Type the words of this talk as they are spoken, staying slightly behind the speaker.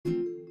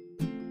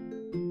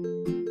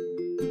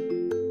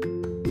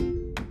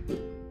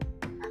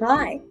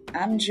Hi,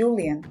 I'm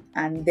Julian,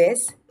 and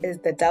this is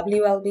the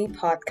WLB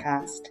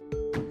podcast.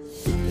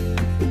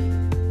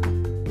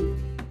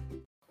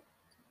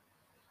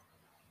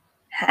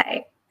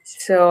 Hi.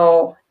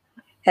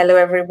 Hello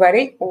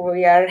everybody.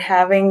 We are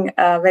having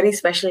a very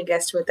special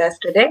guest with us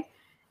today,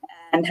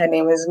 and her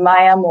name is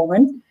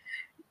Mohan.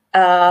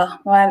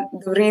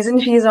 The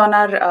reason she's on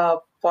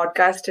our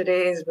podcast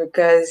today is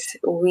because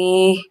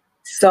we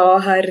saw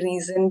her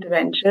recent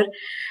venture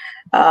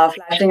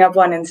flashing up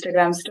on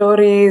Instagram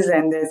stories,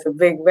 and there's a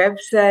big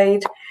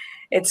website.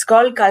 It's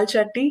called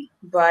Kalchatti.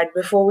 But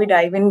before we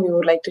dive in, we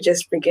would like to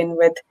just begin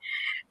with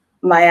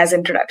Maya's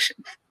introduction.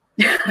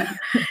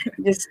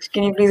 Just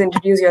can you please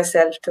introduce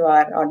yourself to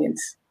our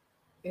audience?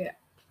 Yeah.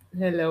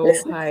 Hello.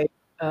 Listeners.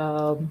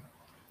 Hi.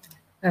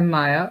 I'm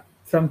Maya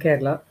from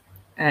Kerala,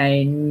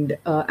 and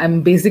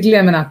I'm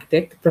an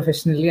architect.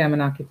 Professionally, I'm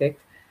an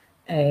architect,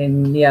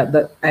 and yeah,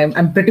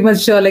 I'm pretty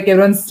much sure like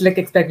everyone's like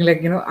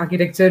expecting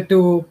architecture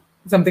to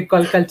something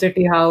called culture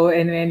tea how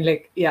and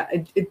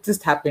it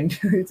just happened.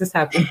 It just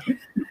happened.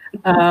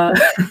 uh,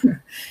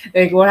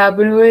 like what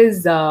happened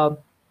was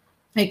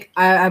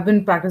I've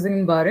been practicing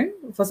in Bahrain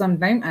for some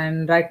time,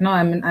 and right now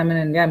I'm in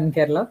India. I'm in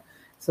Kerala,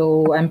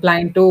 so I'm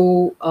planning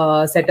to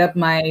set up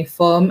my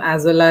firm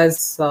as well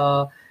as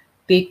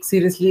take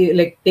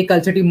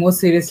culture tea more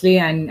seriously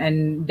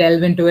and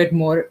delve into it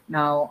more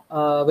now.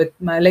 With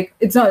my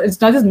it's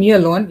not just me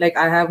alone. Like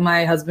I have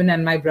my husband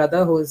and my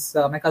brother, who's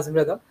my cousin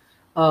brother,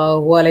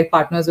 who are like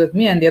partners with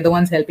me, and they're the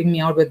ones helping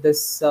me out with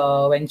this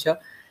venture.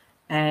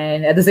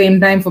 And at the same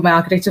time, for my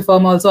architecture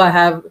firm, also I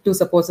have two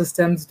support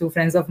systems, two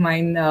friends of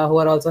mine who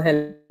are also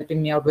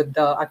helping me out with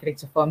the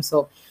architecture firm.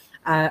 So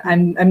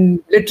I'm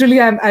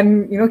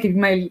keeping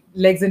my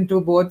legs in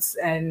two boats,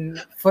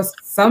 and for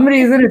some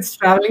reason it's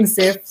traveling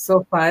safe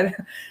so far.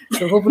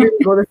 So hopefully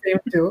it'll go the same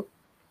too.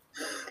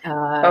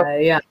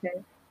 Okay.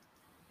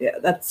 Yeah,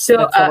 that's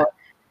So, about.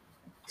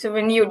 so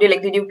when you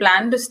did you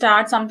plan to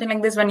start something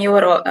like this when you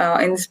were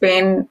in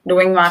Spain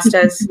doing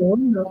masters?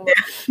 No.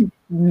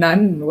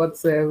 None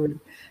whatsoever.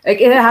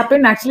 Like it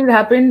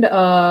happened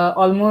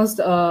almost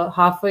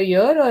half a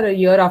year or a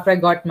year after I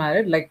got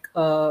married. Like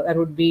that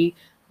would be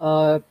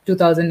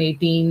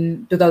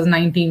 2018,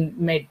 2019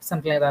 mid,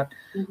 something like that.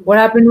 Mm-hmm. What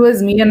happened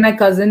was me and my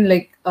cousin,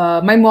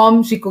 my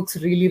mom, she cooks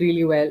really,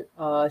 really well.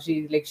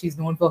 She's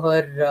known for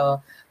her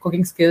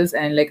cooking skills,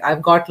 and like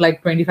I've got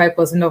like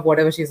 25% of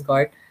whatever she's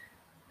got.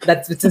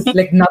 Which is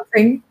like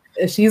nothing.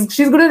 She's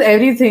good at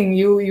everything.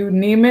 You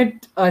name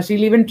it,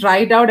 she'll even try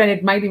it out, and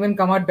it might even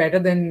come out better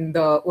than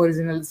the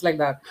originals, like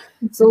that.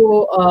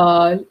 So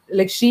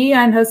like she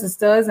and her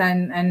sisters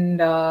and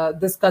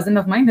this cousin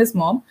of mine, his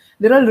mom,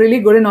 they're all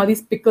really good in all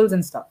these pickles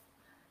and stuff.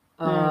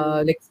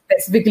 Like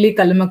specifically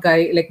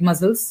kalimakai, like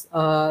mussels,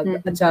 the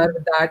achar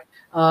with that,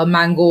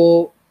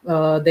 mango,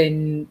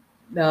 then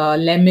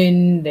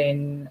lemon,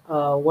 then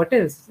what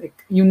else?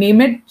 Like you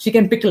name it, she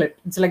can pickle it.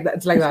 It's like that.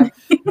 It's like that.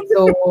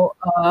 So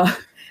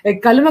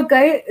like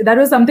kalimakai, that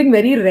was something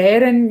very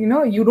rare, and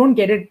you don't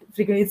get it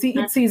frequently.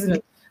 It's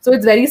seasonal. So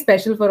it's very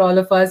special for all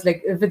of us.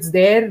 Like if it's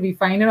there, we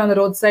find it on the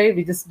roadside,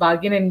 we just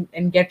bargain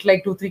and get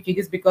like 2-3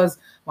 kgs, because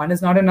one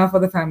is not enough for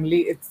the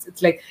family.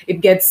 It's like it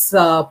gets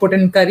put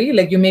in curry.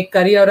 Like you make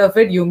curry out of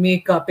it, you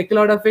make pickle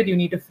out of it, you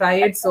need to fry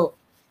it. So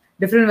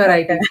different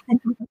varieties.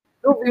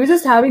 So we were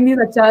just having these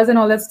achars and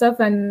all that stuff,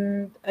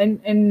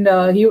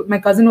 my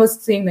cousin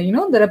was saying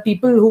that there are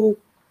people who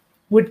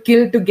would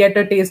kill to get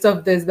a taste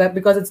of this, that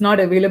because it's not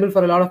available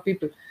for a lot of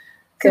people.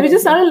 So we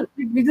just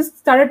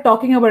started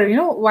talking about it.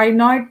 Why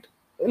not?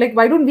 Like,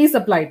 why don't we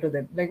supply to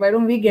them? Like, why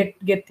don't we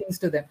get things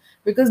to them?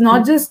 Because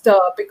not just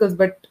pickles,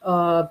 but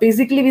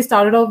basically we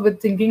started off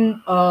with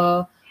thinking,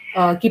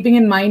 keeping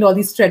in mind all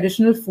these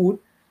traditional food,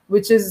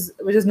 which is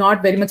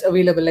not very much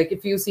available. Like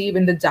if you see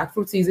when the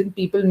jackfruit season,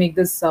 people make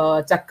this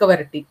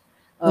chakkavarati,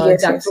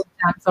 jackfruit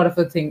jam sort of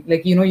a thing.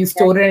 Like you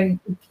store it and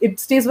it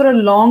stays for a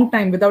long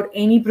time without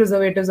any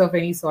preservatives of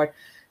any sort.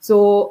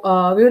 So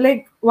we were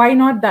like, why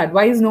not that?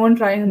 Why is no one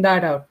trying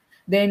that out?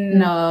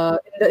 Then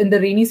in the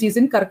rainy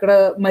season,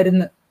 Karkada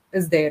Marin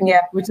is there,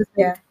 which is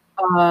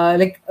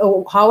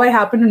how I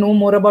happen to know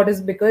more about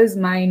is because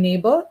my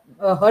neighbor,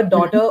 her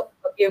daughter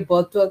gave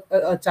birth to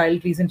a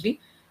child recently,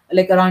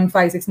 like around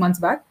 5-6 months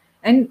back,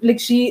 and like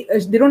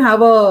they don't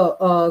have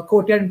a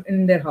courtyard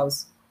in their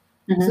house,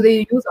 so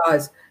they use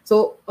ours.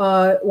 So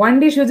one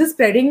day she was just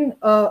spreading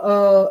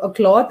a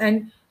cloth,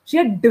 and she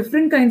had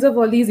different kinds of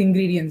all these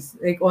ingredients,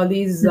 like all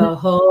these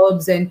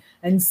herbs and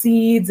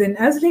seeds. And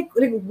I was like,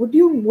 what do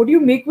you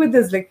make with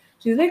this? Like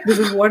she's like, this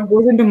is what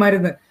goes into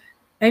marina.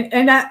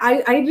 And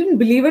I didn't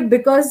believe it,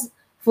 because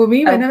for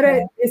me, whenever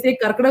I say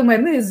karkada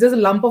marina, it's just a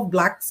lump of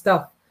black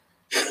stuff.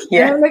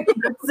 Yeah. And I'm like,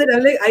 that's it.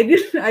 I'm like, I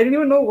didn't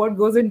even know what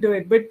goes into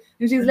it. But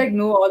she's like,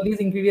 no, all these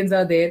ingredients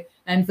are there.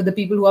 And for the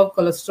people who have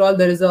cholesterol,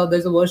 there's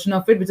a version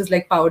of it which is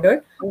like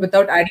powdered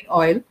without adding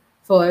oil,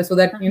 so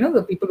that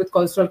the people with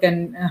cholesterol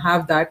can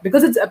have that,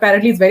 because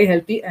it's very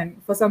healthy.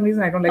 And for some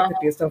reason I don't like the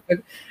taste of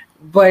it.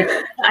 But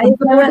I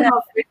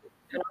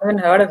haven't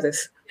heard of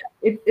this.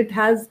 it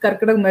has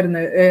karkadak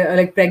marna,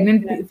 like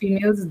pregnant Okay.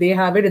 females, they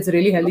have it. It's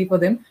really healthy for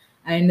them.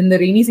 And in the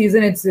rainy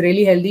season, it's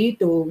really healthy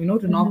to,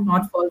 to not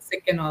Mhm. fall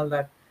sick and all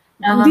that.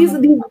 Uh-huh. This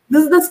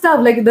is the stuff.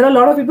 Like there are a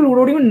lot of people who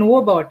don't even know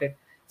about it.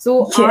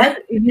 So Yeah. our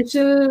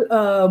initial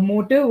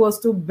motive was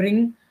to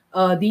bring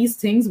these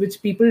things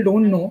which people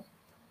don't know,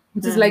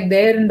 which is like Mm.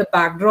 there in the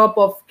backdrop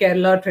of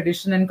Kerala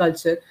tradition and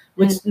culture,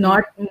 which Mm.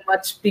 not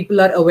much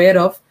people are aware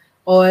of,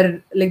 or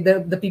like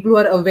the people who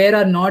are aware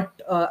are not,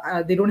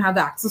 they don't have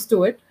the access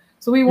to it.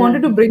 So we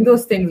wanted to Mm. bring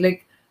those things, like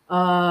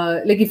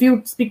if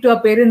you speak to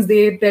our parents,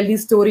 they tell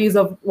these stories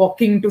of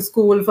walking to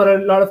school for a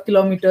lot of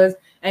kilometers,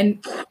 and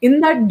in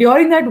that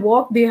during that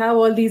walk they have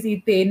all these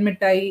eaten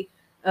mitai,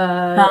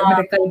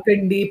 Uh-huh.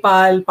 kalkandi,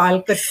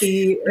 palkatti,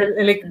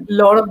 like a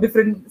lot of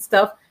different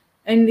stuff.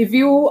 And if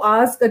you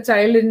ask a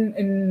child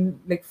in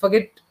like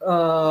forget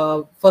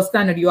first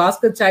standard, you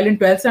ask a child in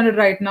 12th standard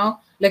right now,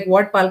 like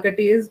what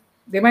palkatti is,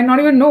 they might not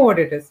even know what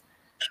it is.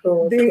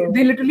 True, They true.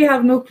 literally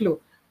have no clue.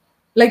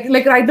 Like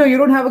right now, you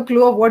don't have a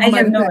clue of what I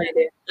have marna no is.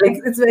 idea. Like,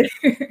 It's very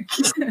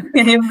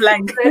I'm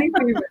blank. it's very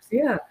famous,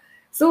 yeah.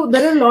 So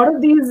there are a lot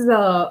of these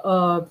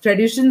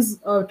traditions,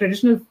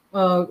 traditional.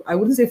 I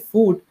wouldn't say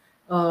food,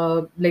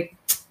 like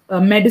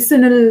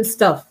medicinal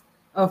stuff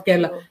of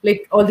Kerala, True.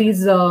 like all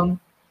these.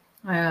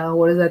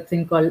 What is that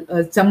thing called?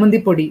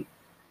 Chamandi podi.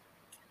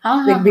 Ha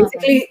ha Like ha ha.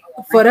 basically, Oh,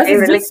 my for us, it's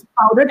favorite. Like, just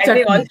powdered I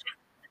think chutney.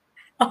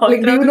 all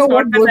Like, do throughout you this know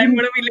what podcast, goes I'm in?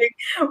 gonna be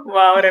like,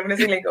 wow,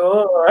 reminiscing, like,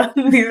 oh,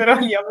 these are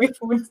all yummy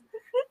foods.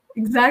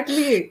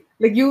 Exactly.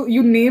 Like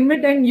you name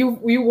it and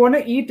you want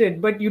to eat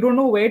it, but you don't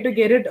know where to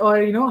get it or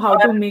how Or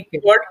to make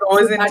it. what So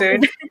goes that into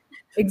is it.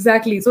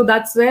 exactly. So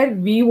that's where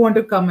we want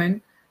to come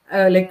in,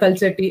 like Mm.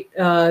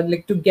 Kalchatti,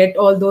 like to get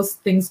all those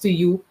things to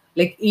you,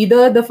 like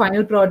either the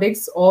final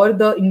products or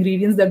the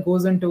ingredients that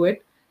goes into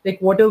it. Like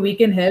whatever we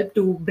can help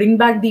to bring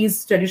back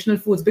these traditional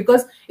foods,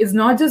 because it's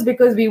not just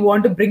because we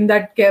want to bring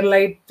that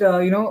Keralite,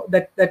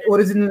 that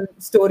original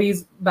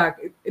stories back.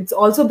 It's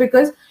also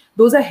because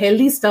those are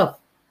healthy stuff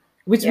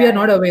which we are Yeah,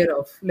 not yeah. aware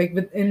of, like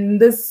in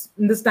this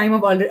time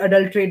of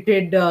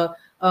adulterated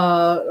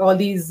all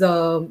these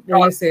what do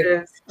you say,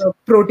 Processed.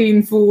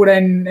 protein food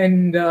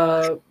and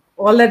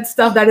all that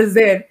stuff that is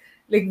there.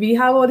 Like we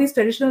have all these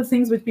traditional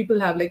things which people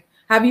have. Like,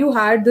 have you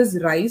had this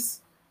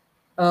rice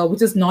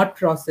which is not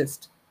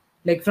processed,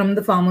 like from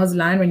the farmer's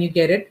land when you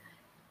get it,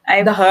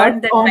 I've the husk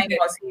heard that on my it?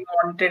 Mosi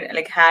wanted,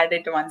 like, had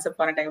it once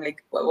upon a time.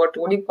 Like, what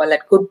do you call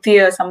that?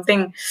 Kutti or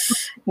something. Ah,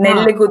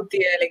 Nelle kutti.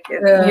 Like,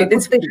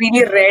 it's kutteri.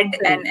 really red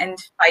Kutteri.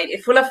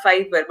 and full of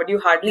fiber, but you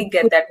hardly It's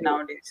get that kutteri.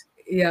 nowadays.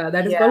 Yeah,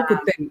 that is called Yeah,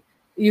 kutteri.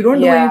 You don't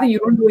do yeah. anything. You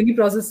don't do any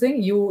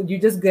processing. You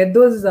just get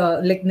those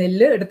like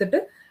നെല്ല്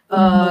എടുത്തിട്ട്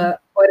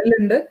Mm-hmm.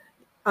 ഒരലുണ്ട്,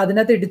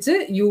 അതിനകത്ത് ഇടിച്ച്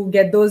you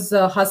get those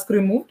husk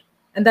removed,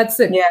 and that's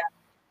it. Yeah.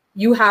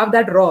 You have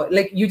that raw.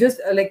 Like you just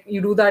like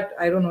you do that.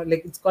 I don't know.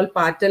 Like it's called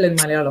patel in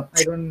Malayalam.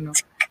 I don't know.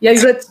 Yeah,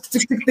 you do that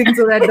tick tick thing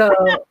so that the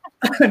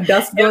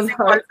dust goes Everything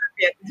falls out. off.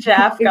 Yeah. The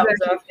chaff comes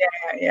Exactly. off. Yeah,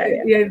 yeah,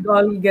 yeah, Yeah, it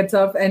all gets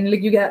off, and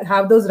like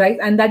have those rice,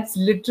 and that's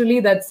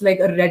like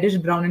a reddish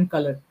brown in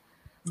color.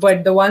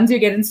 But the ones you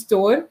get in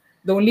store,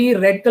 the only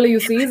red color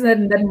you see is that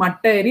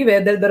matta area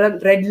where there are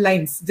red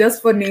lines,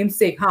 just for name's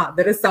sake.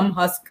 There is some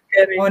husk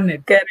yeah. Correct, on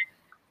it. correct.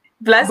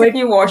 Plus, if But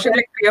you wash it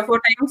like 3 or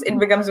 4 times, it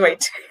becomes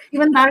white.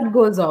 even that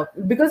goes off,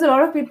 because a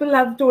lot of people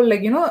have told,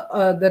 like,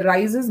 the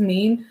rice's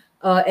main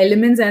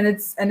elements,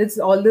 and it's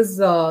all this,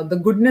 the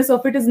goodness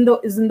of it is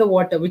in the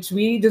water, which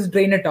we just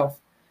drain it off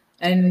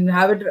and Correct.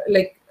 have it.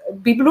 Like,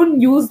 people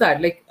don't use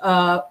that. Like,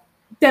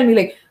 tell me,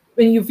 like,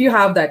 if you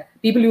have that,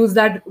 people use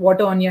that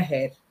water on your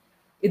hair.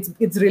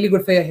 It's really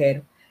good for your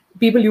hair.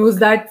 People use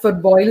Okay. that for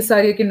boil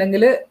sari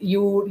kindangile.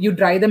 You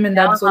dry them in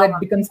that so that it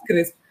Yeah. becomes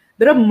crisp.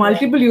 There are Yeah.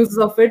 multiple uses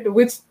of it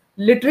which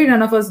literally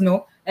none of us know.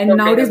 And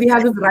Nobody nowadays knows. we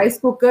have this rice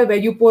cooker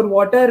where you pour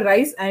water,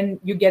 rice, and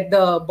you get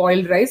the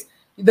boiled rice.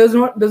 There's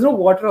no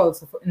water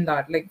also in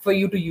that, like, for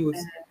you to use.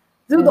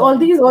 So all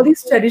Mm-hmm.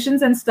 these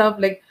traditions and stuff,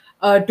 like,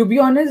 to be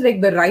honest, like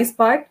the rice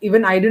part,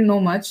 even I didn't know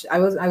much. I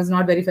was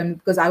not very familiar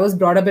because I was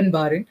brought up in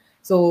Bahrain.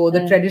 So the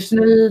Mm-hmm.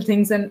 traditional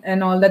things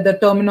and all that, the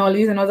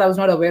terminologies and all, I was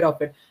not aware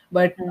of it.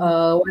 But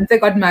Mm-hmm. once I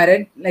got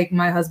married, like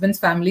my husband's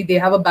family, they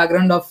have a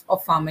background of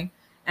farming.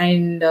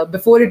 And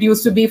before, it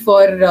used to be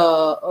for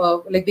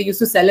like they used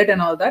to sell it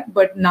and all that.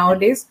 But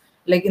nowadays,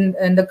 like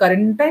in the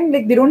current time,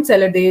 like they don't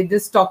sell it, they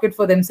just stock it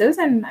for themselves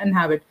and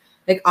have it.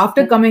 Like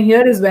after coming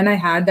here is when I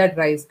had that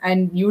rice,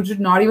 and you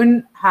should not even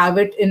have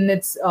it in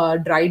its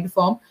dried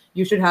form.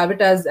 You should have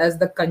it as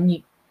the kanji.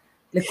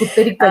 Like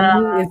kutteri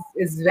kanji Uh,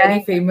 is very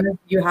right. famous.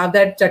 You have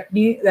that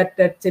chutney, that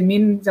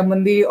chemin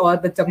chamandi or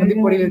the chamandi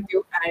podi Mm-hmm. with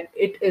you, and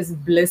it is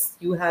bliss.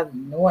 You have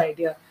no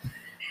idea.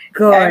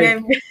 I God, mean,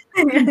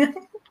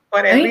 for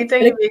I every mean,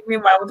 time you like make me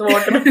mouth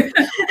water,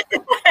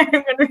 I'm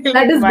gonna be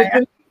that like, is Maya.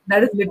 literally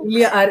that is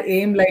literally our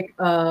aim. Like,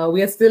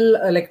 we are still,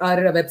 like, our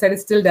website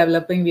is still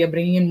developing. We are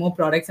bringing in more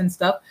products and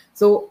stuff.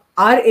 So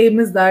our aim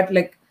is that,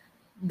 like,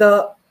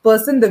 the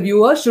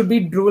viewer should be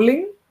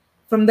drooling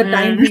from the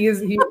time Mm. he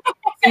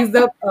sees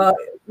the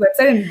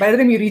website, and by the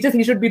time he reaches,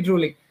 he should be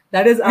drooling.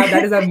 That is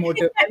our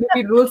motive. And if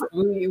he rules,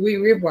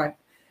 we've won.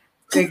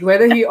 Like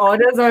whether he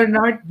orders or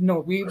not, no,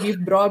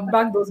 we've brought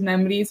back those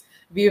memories.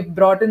 We've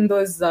brought in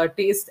those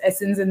taste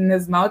essence in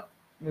his mouth.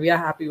 We are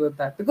happy with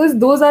that because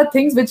those are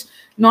things which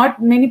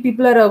not many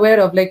people are aware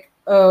of. Like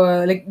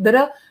there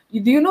are,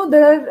 do you know,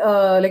 there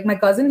are like my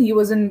cousin, he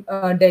was in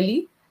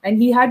Delhi,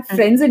 and he had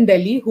friends in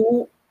Delhi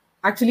who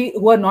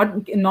are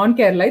not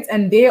non-Keralites,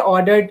 and they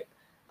ordered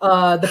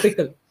the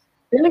pickle.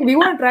 They're like, we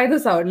want to try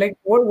this out. Like,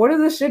 what is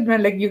this shit,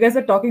 man? Like, you guys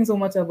are talking so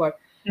much about.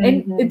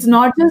 And it's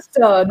not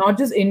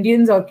just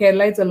Indians or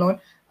Keralites alone.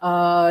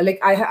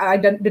 Like,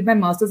 did my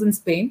masters in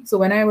Spain. So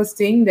when I was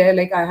staying there,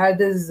 like, I had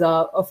this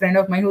a friend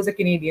of mine who was a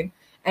Canadian,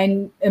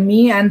 and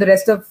me and the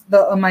rest of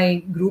the my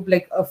group,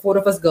 like four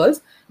of us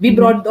girls, we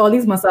brought all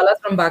these masalas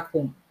from back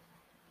home.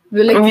 We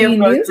were like We three have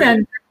brought Indians three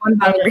and one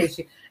only.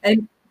 Bangladeshi.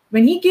 And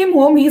when he came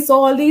home, he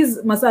saw all these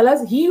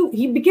masalas.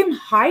 He became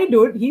high,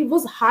 dude. He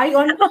was high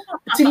on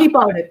chili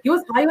powder. He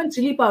was high on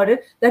chili powder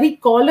that he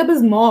called up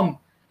his mom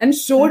and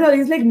showed her.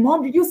 He's like,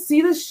 "Mom, did you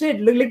see this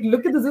shit?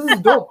 Look at this. This is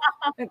dope."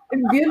 And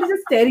we were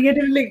just staring at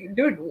him like,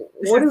 "Dude,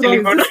 This what is is all chili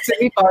this? powder. This is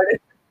chili powder."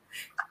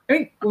 I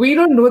mean, we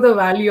don't know the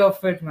value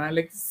of it, man.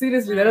 Like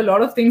seriously, there are a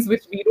lot of things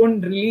which we don't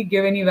really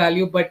give any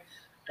value, but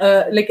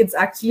like it's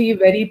actually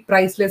very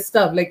priceless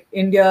stuff. Like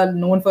India,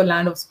 known for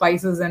land of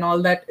spices and all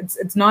that.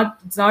 It's not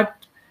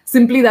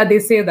simply that they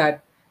say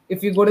that.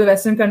 If you go to the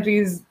Western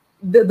countries,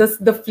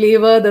 the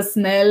flavor, the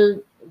smell,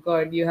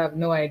 God, you have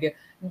no idea.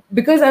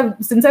 Because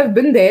since I've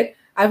been there,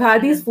 I've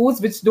had these foods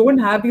which don't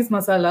have these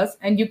masalas,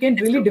 and you can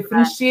It's really so bland.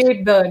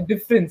 differentiate the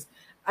difference.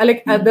 I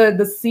like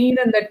the scene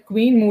in that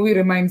Queen movie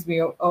reminds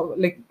me of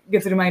like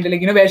gets reminded,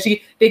 like, where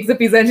she takes the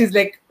pizza and she's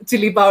like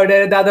chili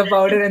powder, the other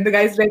powder, and the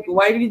guy's like,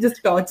 why did you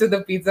just torture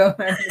the pizza,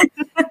 man?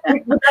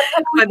 But that's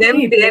how For we them,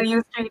 eat. they are Like,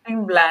 used to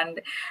eating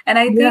bland. And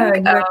I yeah, think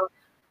exactly.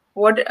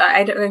 what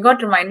I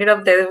got reminded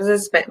of, there was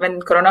this when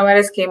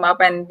coronavirus came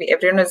up and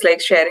everyone was like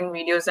sharing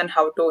videos on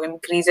how to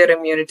increase your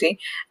immunity.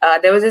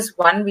 There was this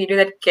one video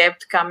that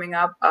kept coming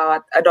up.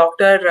 A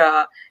doctor,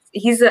 I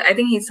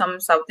think he's some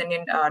South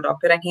Indian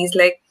doctor, and he's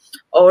like,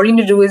 all you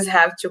need to do is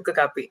have chukka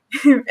kapi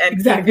and keep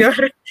Exactly.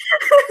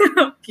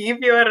 your keep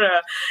your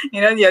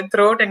your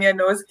throat and your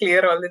nose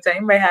clear all the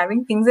time by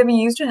having things that we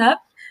used to have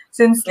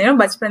since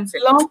bachpan se.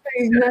 Long time,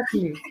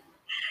 exactly.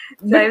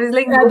 So I But was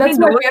like, nobody that's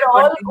why knows we're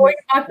about all going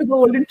these. back to the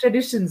olden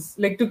traditions,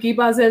 like to keep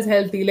ourselves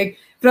healthy. Like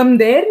from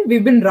there,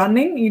 we've been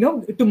running,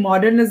 to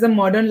modernism,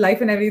 modern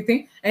life, and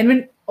everything. And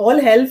when all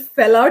health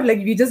fell out, like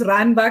we just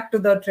ran back to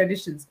the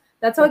traditions.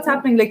 That's how it's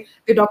happening. Like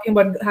they're talking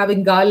about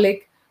having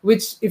garlic,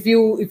 which if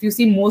you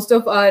see most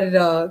of our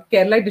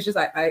Kerala dishes,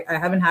 I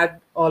haven't had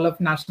all of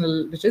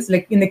national dishes.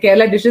 Like in the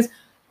Kerala dishes,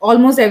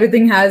 almost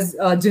everything has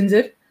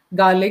ginger,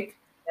 garlic,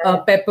 Yeah,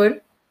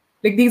 pepper.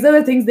 Like these are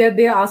the things that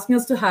they are asking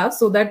us to have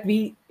so that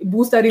we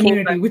boost our keep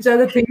immunity, which are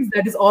the things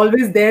that is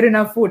always there in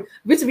our food,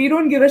 which we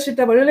don't give a shit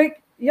about. We're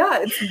like, yeah,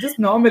 it's just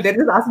normal. They're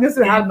just asking us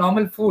to yeah. have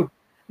normal food,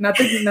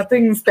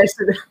 nothing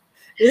special.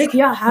 They're like,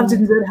 yeah, have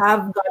ginger,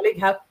 have garlic,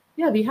 have,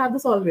 yeah, we have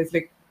this always.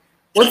 Like,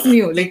 what's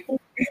new? Like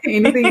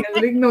anything? I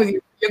was like, no,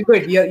 you're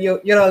good.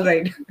 You're all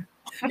right.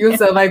 You'll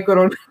survive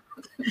Corona.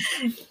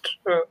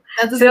 True.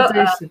 That's the So,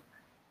 situation.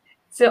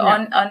 so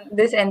Yeah. on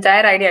this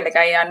entire idea, like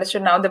I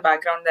understood now the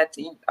background that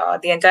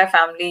the entire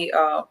family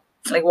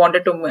like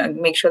wanted to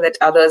make sure that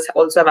others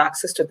also have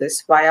access to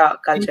this via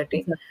Kalchatti.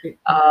 Exactly.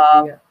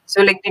 Uh, Yeah.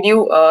 so, like, did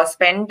you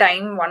spend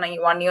time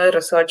one year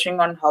researching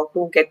on how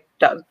to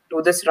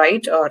do this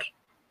right, or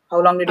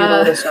how long did you do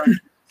Uh, research?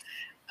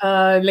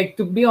 like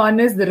to be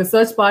honest, the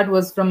research part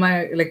was from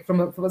my like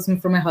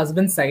from my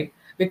husband's side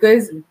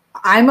because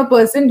I'm a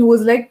person who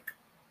was like,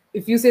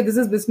 if you say this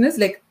is business,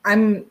 like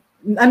I'm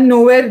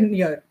nowhere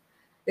near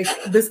like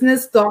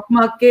business, stock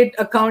market,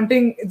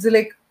 accounting. It's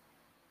like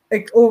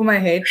over my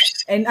head,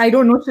 and I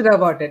don't know shit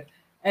about it.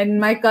 And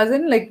my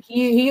cousin, like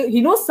he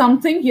knows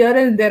something here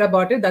and there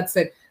about it. That's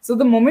it. So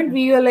the moment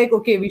we were like,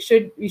 okay, we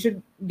should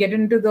get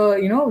into the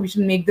we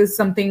should make this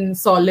something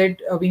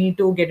solid. We need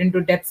to get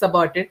into depths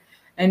about it.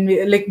 And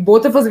like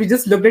both of us, we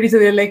just looked at each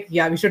other like,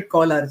 yeah, we should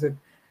call Arjun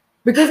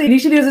because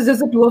initially it was just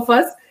the two of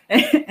us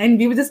and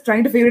we were just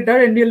trying to figure it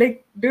out and we are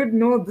like, dude,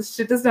 no, this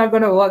shit is not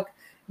gonna work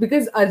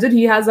because Arjun,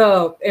 he has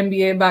a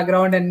MBA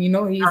background and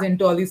he's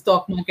into all these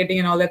stock marketing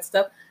and all that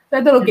stuff. So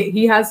I thought, okay,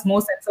 he has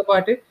more sense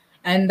about it.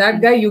 And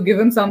that guy, you give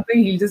him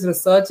something, he'll just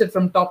research it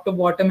from top to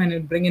bottom and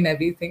he'll bring in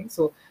everything.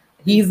 So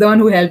he's the one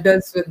who helped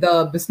us with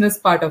the business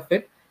part of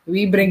it.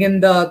 We bring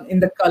in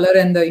the color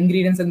and the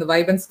ingredients and the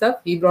vibe and stuff.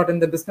 He brought in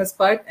the business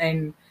part,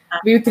 and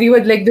we three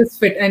were like this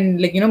fit.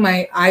 And like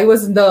my I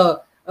was the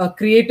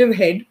creative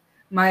head.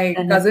 My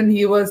cousin,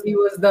 he was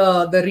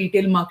the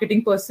retail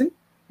marketing person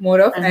more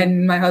of,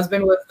 and my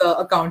husband was the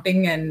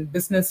accounting and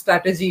business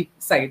strategy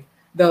side,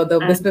 the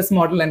business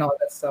model and all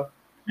that stuff.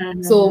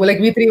 So like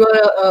we three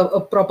were a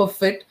proper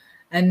fit,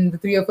 and the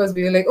three of us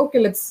we were like, okay,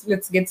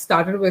 let's get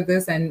started with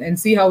this and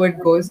see how it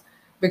goes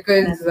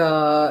because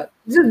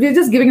we're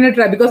just giving it a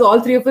try because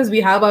all three of us we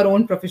have our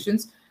own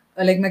professions.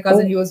 Like my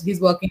cousin, Oh, he's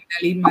working in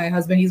Delhi. My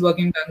husband, he's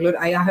working in Bangalore.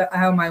 I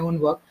have my own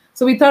work.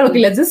 So we thought, okay,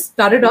 Mm-hmm. let's just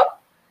start it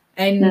up.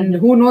 And Mm-hmm.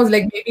 who knows,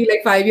 like maybe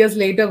like 5 years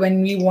later,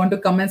 when we want to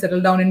come and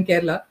settle down in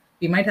Kerala,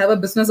 we might have a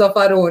business of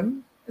our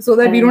own so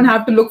that we don't Mm.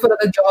 have to look for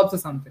other jobs or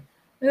something.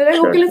 We're like,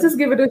 True, okay, let's true. just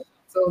give it a shot.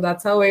 So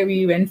that's how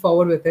we went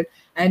forward with it.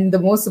 And the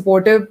most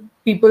supportive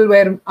people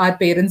were our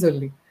parents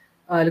only,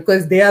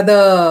 because they are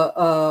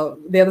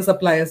the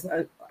suppliers.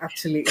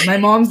 Actually, my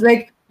mom's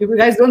like, if you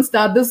guys don't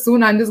start this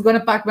soon, I'm just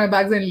gonna pack my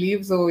bags and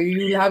leave. So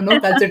you'll have no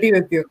Kalchatti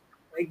with you.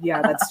 Like,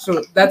 yeah, that's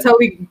true. That's how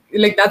we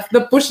like. That's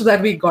the push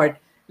that we got.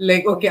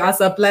 Like, okay, Okay. our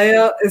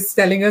supplier is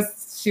telling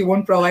us she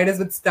won't provide us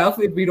with stuff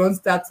if we don't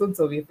start soon.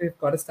 So we've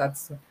got to start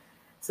soon.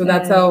 So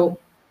that's Mm. how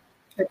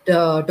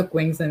it took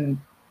wings, and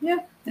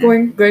yeah,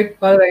 going great.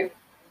 All right.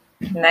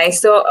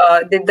 Nice. So,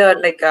 did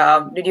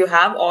you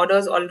have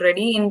orders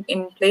already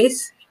in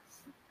place?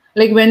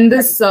 Like when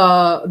this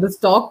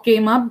talk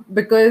came up,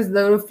 because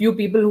there were a few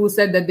people who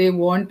said that they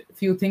want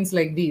few things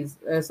like these,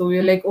 so we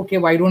were like, okay,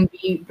 why don't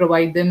we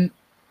provide them,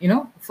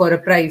 for a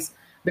price,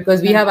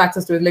 because we have Mm-hmm.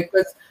 access to it. Like,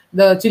 because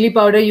the chili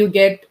powder you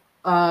get,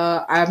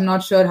 I'm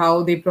not sure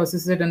how they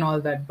process it and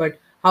all that, but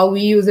how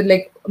we use it,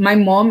 like my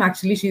mom,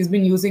 actually, she's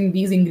been using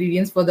these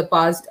ingredients for the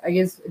past, I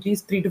guess, at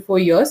least 3 to 4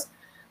 years.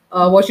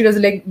 What she does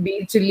is like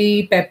be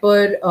chili,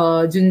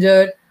 pepper,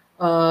 ginger,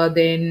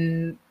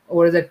 then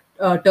what is it,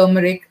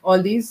 turmeric,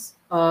 all these.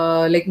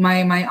 Like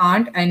my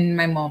aunt and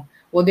my mom,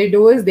 what they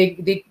do is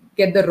they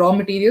get the raw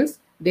materials,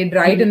 they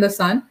dry it Mm-hmm. in the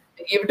sun,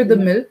 they give it to the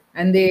Mm-hmm. mill,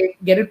 and they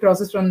get it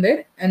processed from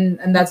there, and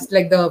Mm-hmm. that's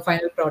like the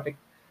final product.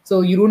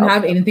 So you don't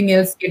have Okay. anything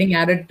else getting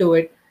added to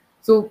it.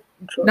 So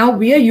True, now true.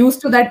 we are used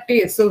to that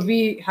taste. So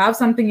we have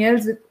something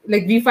else,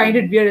 like we find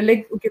it, Mm-hmm. we are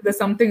like, okay, there's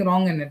something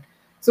wrong in it.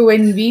 So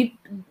when we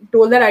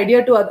told that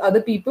idea to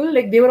other people,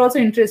 like they were also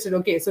interested.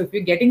 Okay, so if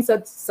you're getting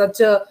such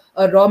a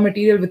raw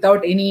material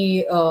without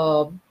any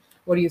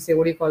what do you say?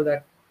 What do you call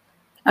that?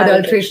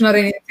 Adulteration or Alteration.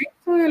 anything.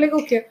 So you're like,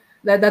 okay,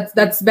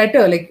 that's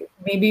better. Like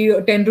maybe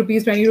 10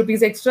 rupees, 20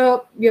 rupees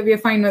extra, we're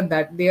fine with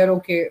that. They are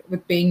okay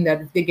with paying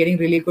that if they're getting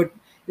really good.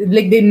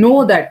 Like they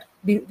know that,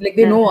 like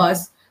they know Mm-hmm.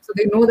 us, so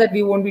they know that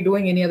we won't be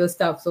doing any other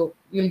stuff. So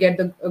you'll get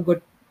a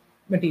good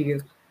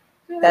material.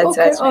 So like,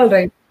 okay, That's all nice.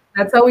 right.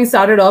 That's how we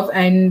started off,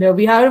 and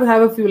we have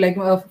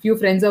a few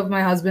friends of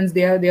my husband's.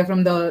 They are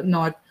from the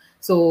north,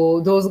 so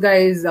those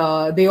guys,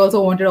 they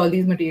also wanted all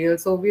these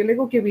materials. So we were like,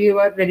 okay, we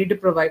were ready to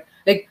provide.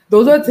 Like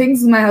those are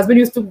things my husband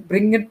used to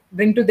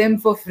bring to them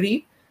for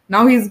free.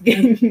 Now he's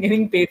getting Mhm.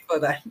 getting paid for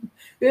that.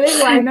 We're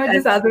like, why not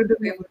just That's, ask him to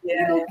pay for it? We're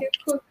yeah, like, yeah. okay,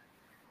 cool.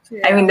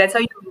 I mean, Yeah, that's how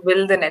you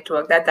build the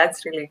network.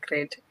 That's really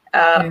great.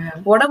 yeah.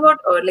 What about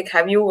like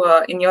have you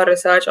in your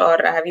research or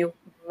have you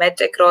met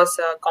across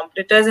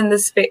competitors in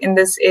in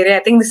this area? I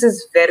think this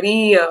is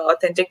very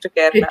authentic to It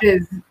Kerala.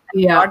 is.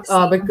 I've Yeah, not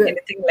seen because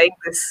anything like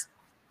this.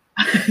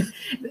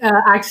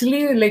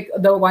 actually, like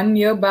the 1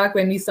 year back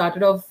when we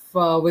started off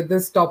with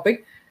this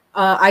topic,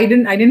 I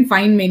didn't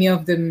find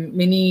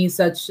many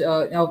such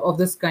of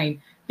this kind.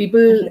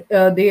 People,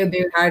 Hmm.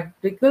 they had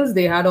pickles,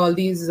 they had all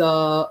these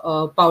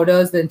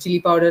powders, then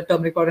chili powder,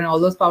 turmeric powder, and all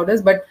those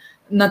powders, but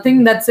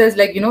nothing that says,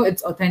 like,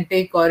 it's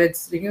authentic, or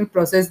it's,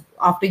 processed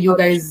after you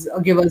Okay. guys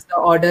give us the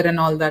order and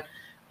all that.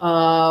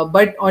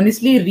 But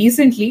honestly,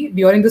 recently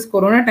during this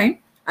Corona time,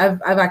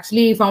 I've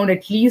actually found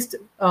at least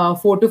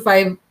 4 to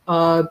 5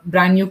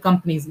 brand new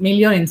companies,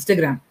 mainly on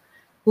Instagram,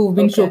 who've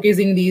been Okay.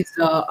 showcasing these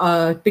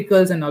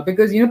pickles and all,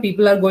 because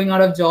people are going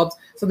out of jobs,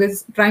 so they're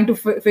trying to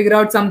figure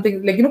out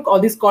something, like, all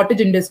these cottage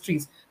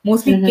industries.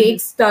 Mostly Hmm.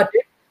 cakes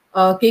started.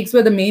 Cakes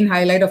were the main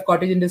highlight of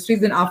cottage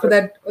industries. Then after True.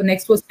 that,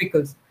 next was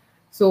pickles.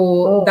 So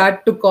Oh.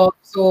 that took off.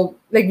 So,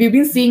 like, we've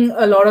been seeing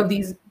a lot of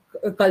these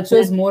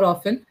cultures more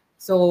often.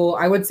 So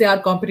I would say our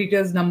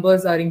competitors'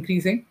 numbers are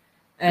increasing,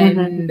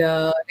 Mm-hmm. and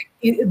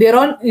they're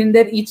on in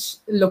their each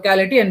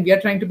locality, and we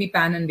are trying to be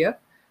pan India,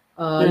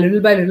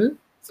 little by little.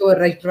 So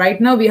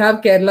right now we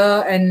have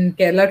Kerala and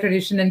Kerala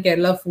tradition and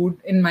Kerala food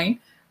in mind,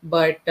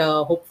 but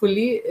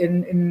hopefully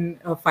in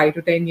 5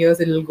 to 10 years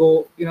it'll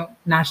go,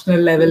 national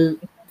level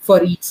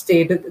for each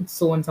state,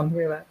 so on, something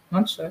like that.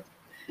 Not sure.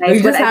 Nice,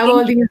 We but just I have think.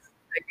 all these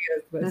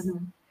ideas. But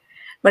Mhm.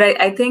 But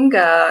I think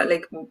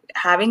like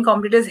having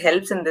competitors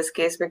helps in this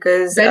case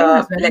because very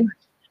much, very much.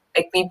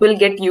 like people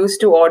get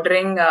used to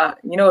ordering Yeah,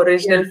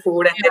 original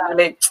food and then yeah,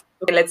 like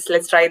okay,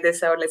 let's try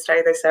this out, let's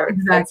try this out.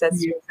 That's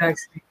exactly, really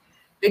nice exactly.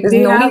 Like because they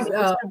nobody's have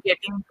used to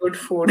getting good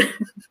food.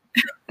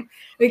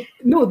 like,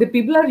 no, the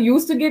people are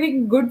used to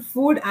getting good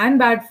food and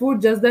bad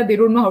food, just that they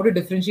don't know how to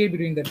differentiate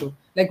between the two,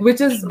 like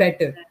which is True.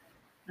 better.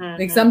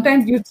 Like Mm-hmm.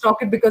 sometimes you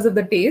stock it because of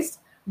the taste,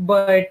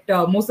 but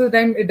most of the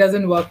time it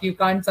doesn't work.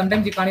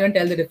 Sometimes you can't even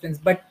tell the difference.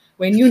 But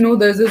when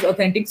there's this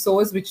authentic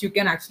source which you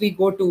can actually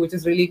go to, which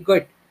is really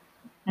good,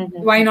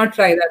 why Mm-hmm. not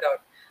try that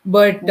out?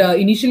 But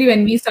initially,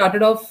 when we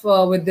started off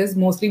with this,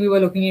 mostly we were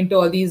looking into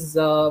all these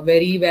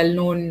very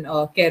well-known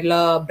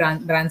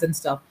Kerala brands and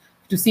stuff,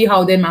 to see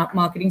how their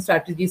marketing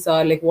strategies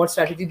are, like what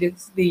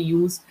strategies they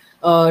use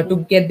to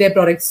Mm-hmm. get their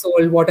products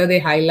sold, what are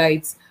their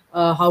highlights,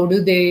 how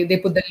do they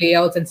put the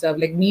layouts and stuff.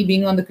 Like me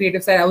being on the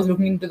creative side, I was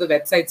looking into the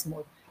websites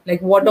more,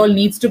 like what all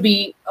needs to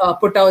be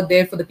put out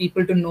there for the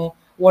people to know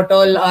what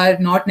all are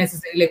not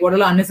necessary, like what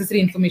all are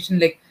unnecessary information.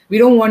 Like we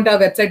don't want our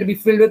website to be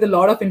filled with a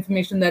lot of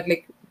information that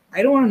like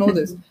I don't want to know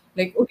this.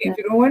 Like okay, if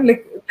you don't want,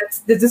 like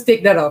let's just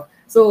take that off.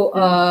 So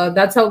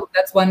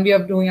that's one way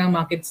of doing our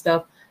market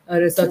stuff,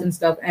 research and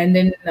stuff. And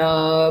then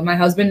my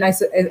husband, I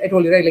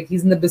told you right, like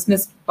he's in the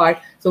business part,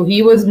 so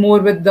he was more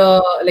with the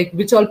like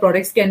which all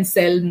products can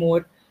sell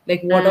more,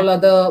 like what all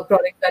other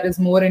products that is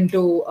more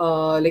into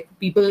like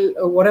people,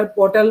 what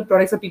all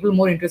products are people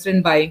more interested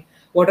in buying,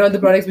 what are the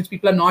products which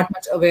people are not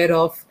much aware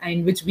of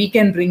and which we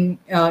can bring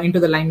into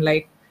the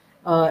limelight,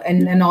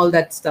 and all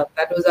that stuff.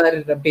 That was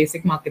our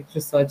basic market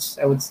research,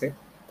 I would say.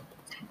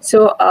 So,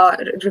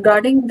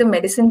 regarding the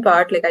medicine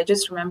part, like I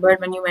just remembered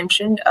when you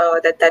mentioned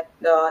that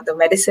the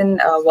medicine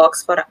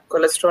works for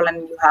cholesterol,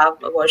 and you have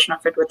a version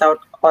of it without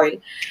oil.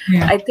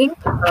 Yeah. I think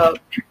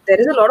there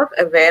is a lot of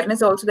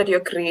awareness also that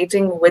you're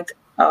creating with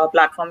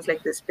platforms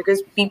like this,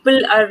 because people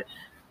are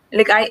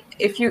like,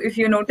 if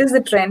you notice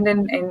the trend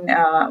in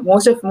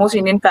most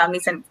Indian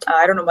families, and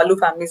I don't know, Malu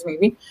families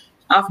maybe,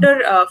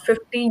 after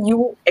 50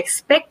 you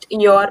expect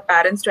your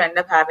parents to end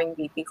up having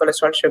BP,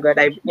 cholesterol, sugar,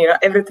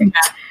 everything.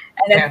 Yeah.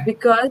 And that's Yeah.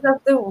 because of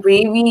the way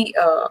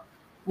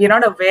we're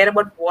not aware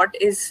about what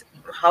is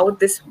how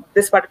this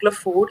particular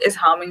food is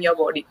harming your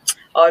body.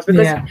 Or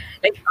because Yeah.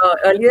 like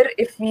earlier,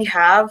 if we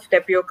have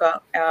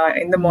tapioca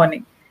in the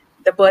morning,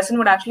 the person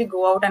would actually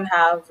go out and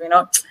have,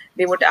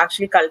 they would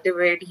actually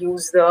cultivate,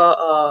 use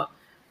the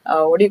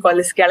what do you call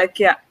this,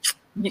 kalakya.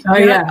 Oh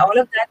yeah. All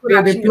of that would They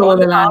actually, plow all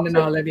the the land carbs and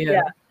would, all that. Yeah.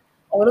 yeah,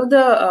 all of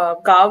the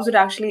carbs would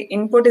actually,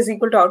 input is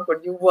equal to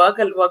output. You work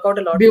out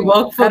a lot They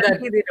more. work for that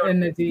Currently, they don't.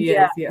 energy. Yeah.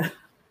 Yes. Yeah.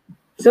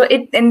 So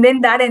and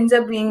then that ends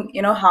up being,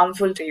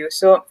 harmful to you.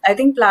 So I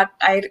think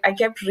I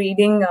kept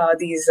reading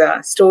these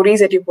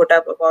stories that you put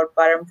up about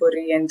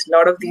parampuri and a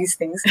lot of these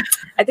things.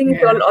 I think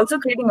it's Yeah. also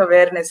creating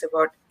awareness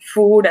about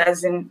food,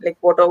 as in like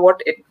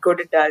what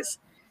it does.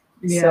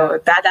 Yeah. So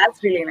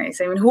that's really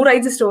nice. I mean, who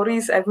writes the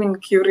stories? I've been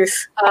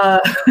curious. Uh,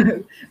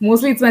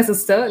 Mostly it's my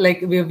sister.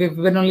 Like we've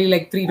been only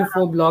like 3 to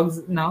 4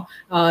 blogs now.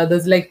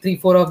 There's like 3,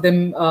 4 of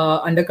them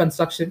under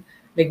construction.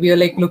 Like we are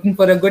like looking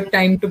for a good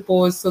time to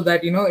post so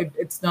that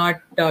it's not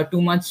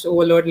too much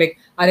overload. Like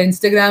our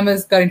Instagram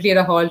is currently at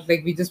a halt.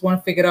 Like we just want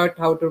to figure out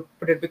how to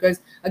put it, because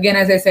again,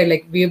 as I said,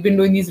 like we have been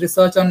doing these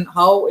research on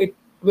how it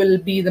will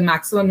be the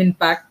maximum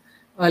impact.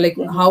 Like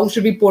Mhm. how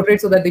should we portray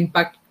it so that the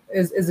impact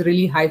is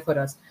really high for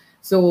us. Mhm.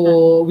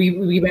 So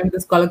we went with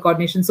this color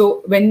coordination.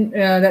 So when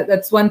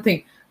that's one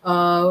thing.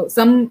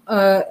 Some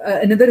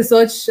Another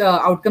research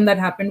outcome that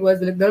happened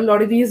was, like, there are a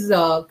lot of these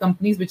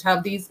companies which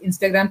have these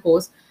Instagram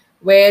posts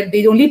where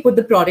they only put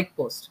the product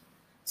post.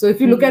 So if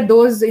you look Mhm. at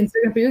those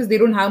Instagram pages, they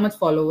don't have much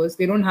followers,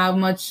 they don't have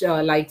much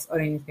likes or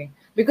anything,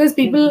 because Mhm.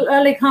 people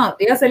are like, huh,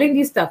 they are selling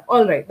these stuff,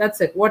 all right,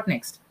 that's it, what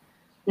next?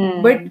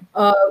 But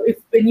Mhm. if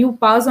when you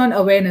pass on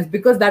awareness,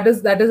 because that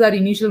is our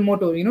initial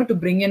motto, to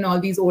bring in all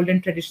these olden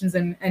traditions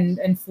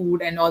and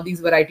food and all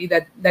these variety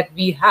that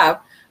we have,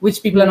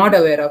 which people are not Mhm.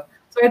 aware of.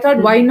 So I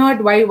thought, why Mhm.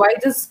 not, why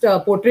just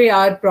portray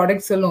our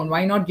products alone,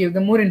 why not give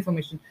them more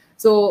information?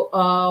 So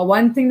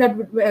one thing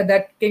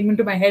that came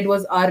into my head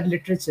was our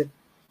literature.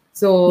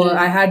 So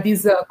I Mhm. had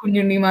these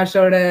Kunjundi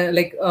Marshoda,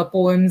 like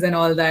poems and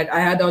all that. I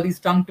had all these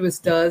tongue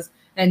twisters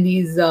and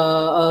these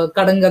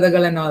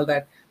kadangadagal and all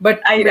that. But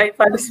I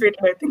participated,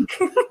 I think.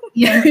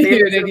 yeah, They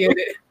you did, you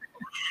reserve.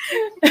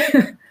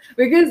 did.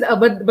 Because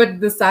but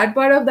the sad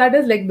part of that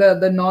is, like,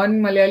 the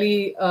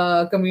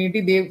non-Malayali community,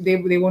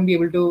 they won't be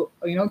able to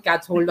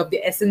catch hold of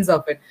the essence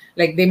of it.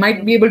 Like they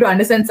might be able to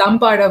understand some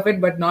part of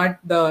it, but not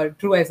the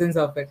true essence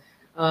of it.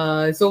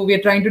 So we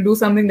are trying to do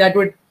something that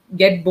would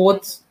get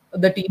both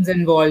the teams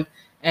involved,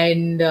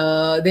 and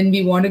then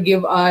we want to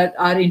give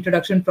our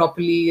introduction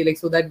properly, like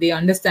so that they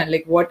understand,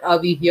 like, what are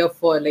we here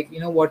for, like,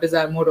 what is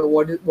our motto,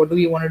 what do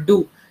we want to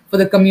do for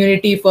the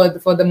community, for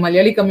the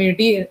Malayali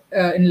community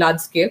in large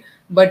scale,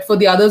 but for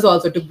the others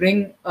also to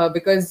bring,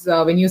 because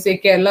when you say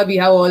Kerala, we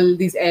have all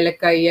these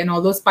elakai and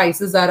all those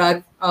spices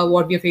are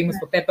what we are famous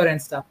for, pepper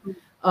and stuff,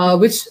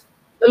 which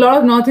a lot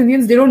of North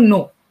Indians, they don't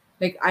know.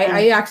 Like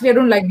I actually, I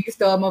don't like this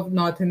term of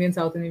North Indian,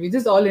 South Indian. We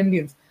just all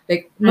Indians.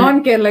 Like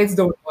non-Keralites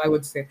don't know, I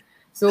would say.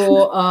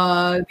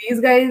 So these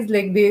guys,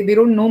 like, they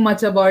don't know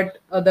much about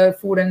the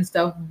food and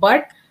stuff.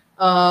 But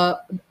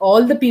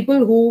all the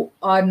people who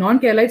are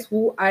non-Keralites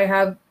who I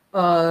have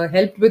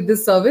helped with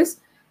this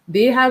service,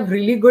 they have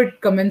really good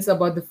comments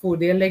about the food.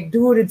 They're like,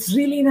 dude, it's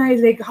really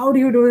nice. Like, how do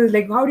you do this?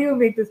 Like, how do you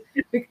make this?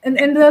 And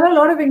there are a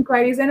lot of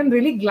inquiries, and I'm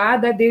really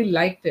glad that they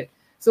liked it.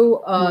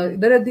 So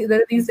there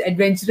are these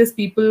adventurous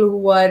people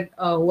who are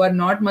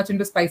not much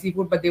into spicy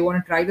food, but they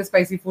want to try the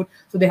spicy food.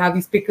 So they have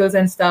these pickles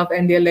and stuff,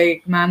 and they're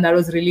like, "Man, that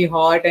was really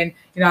hot." And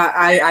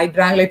I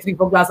drank like 3,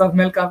 4 glasses of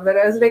milk after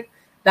that. I was like,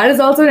 "That is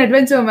also an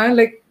adventure, man!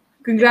 Like,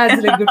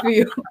 congrats! Like, good for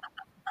you."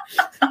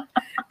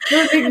 No,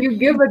 like you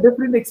give a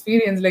different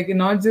experience, like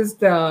not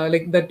just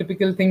like the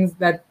typical things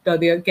that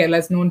Kerala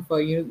is known for.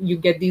 You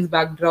get these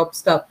backdrop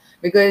stuff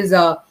because,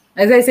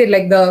 as I said,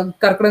 like the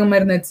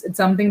karkadam, it's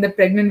something that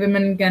pregnant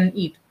women can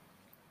eat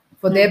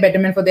for their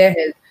betterment, for their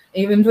health.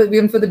 even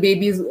for the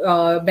baby's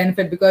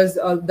benefit, because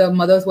the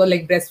mothers were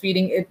like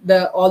breastfeeding it,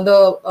 the all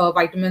the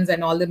vitamins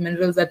and all the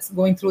minerals that's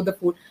going through the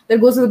food, that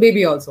goes to the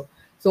baby also.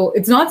 So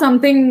it's not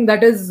something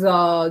that is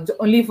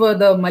only for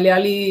the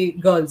Malayali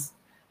girls.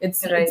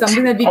 It's Right.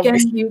 something that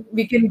Obviously,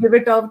 we can give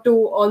it up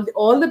to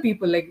all the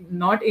people, like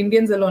not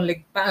Indians alone,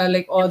 like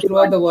all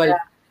throughout everyone. the world. Yeah.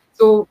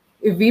 So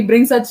if we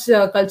bring such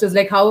cultures,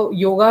 like how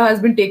yoga has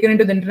been taken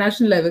into the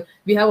international level,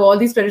 we have all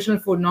these traditional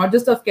food, not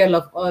just of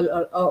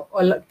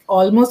Kerala,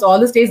 almost all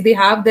the states, they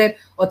have their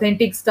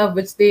authentic stuff,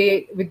 which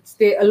they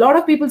a lot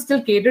of people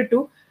still cater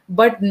to,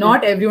 but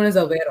not everyone is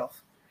aware of.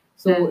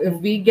 So if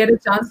Mm-hmm. we get a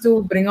chance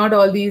to bring out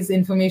all these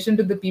information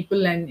to the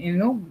people and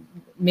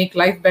make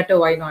life better,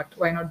 why not?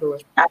 Why not do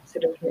it?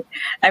 Absolutely.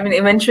 I mean,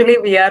 eventually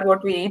we are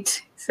what we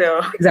eat.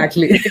 So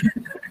Exactly.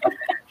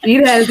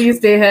 Eat healthy,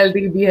 stay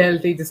healthy, be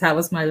healthy, just have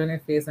a smile on your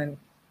face, and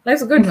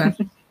life's good, man.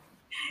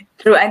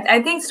 true.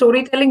 I think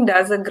storytelling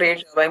does a great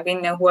job. I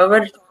mean,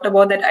 whoever thought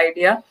about that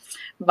idea,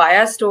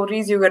 via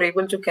stories, you were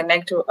able to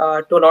connect to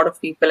a lot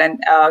of people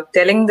and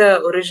telling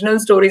the original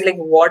stories, like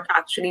what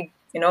actually,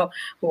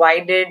 why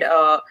did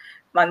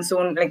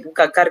monsoon, like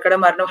Karkada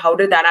Marno, how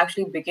did that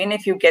actually begin?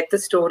 If you get the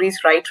stories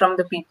right from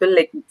the people,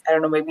 like, I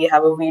don't know, maybe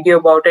have a video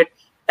about it,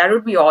 that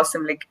would be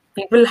awesome. Like,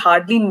 people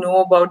hardly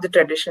know about the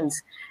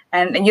traditions.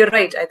 And you're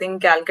right. I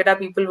think Calcutta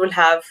people will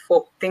have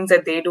folk things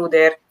that they do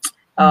there.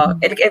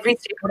 Like every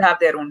state would have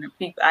their own.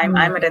 I'm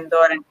at Yeah.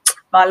 Indore, and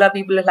Mala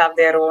people will have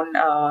their own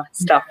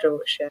stuff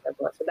to share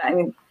about. So I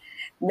mean,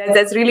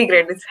 that's really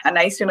great. It's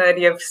nice to know that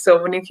you have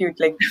so many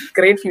like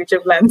great future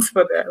plans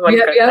for the we one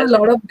have, we have a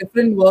culture. lot of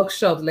different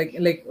workshops, like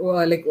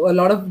a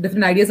lot of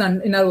different ideas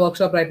in our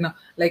workshop right now,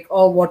 like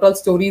what all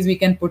stories we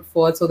can put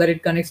forth so that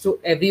it connects to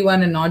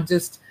everyone and not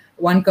just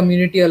one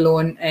community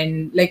alone.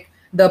 And like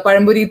the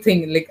Paramburi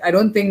thing, like I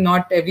don't think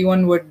not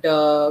everyone would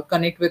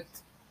connect with.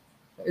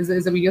 Is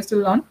the video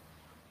still on?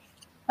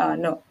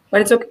 No,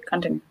 but it's okay.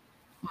 Continue.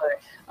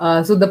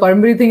 Alright. So the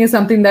Parambari thing is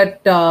something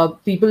that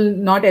people,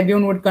 not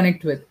everyone would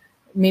connect with.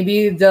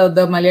 Maybe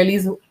the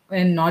Malayalis,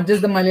 and not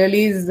just the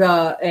Malayalis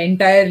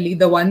entirely,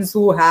 the ones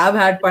who have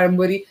had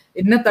Parambari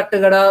in a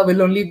Tattagada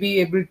will only be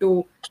able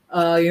to,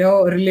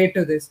 relate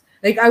to this.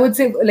 Like I would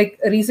say, like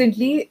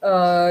recently,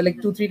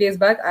 like 2 3 days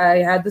back, I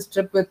had this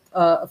trip with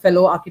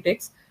fellow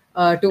architects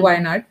to Mm-hmm.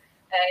 Wayanad,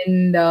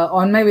 and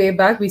on my way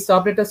back we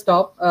stopped at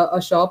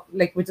a shop,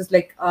 like which is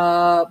like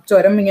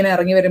Choram ingane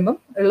irangi varumbam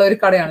ulla oru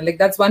kadayanu, like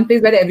that's one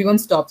place where everyone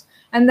stops,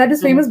 and that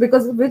is famous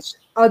because of which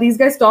these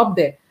guys stopped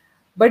there.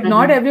 But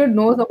not Mm-hmm. everyone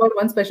knows about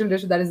one special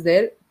dish that is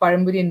there,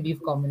 paramburi and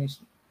beef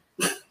combination.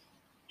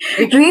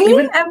 Like Really?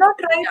 even, I've not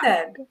tried yeah,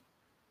 that.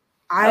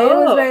 I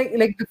was Oh,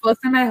 like the first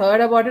time I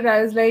heard about it,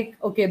 I was like,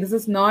 okay, this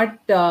is not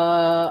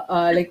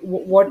like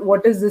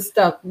what is this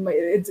stuff?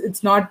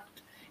 It's not.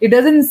 It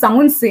doesn't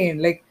sound sane.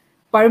 Like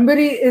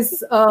parambari is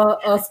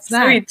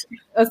sweet.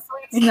 a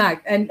sweet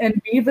snack,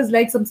 and beef is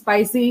like some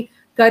spicy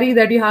curry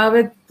that you have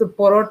with the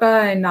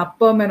porota and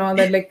appam and all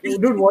that. Like,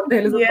 dude, what the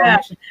hell is this Yeah.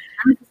 combination?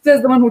 And my sister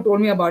is the one who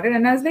told me about it,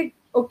 and I was like,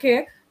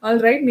 okay, all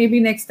right, maybe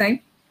next time.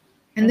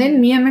 And then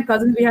Mm-hmm. me and my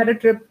cousins, we had a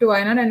trip to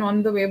Wayanad, and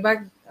on the way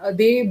back,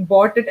 they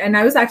bought it, and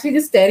I was actually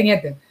just staring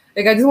at them.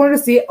 Like I just wanted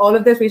to see all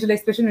of their facial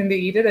expression when they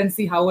eat it and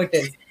see how it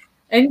is.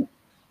 And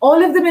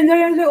all of them enjoyed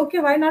it. I was like, okay,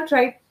 why not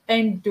try it?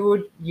 And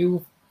dude,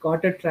 you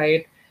got to try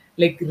it.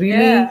 Like Yeah.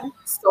 really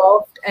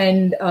soft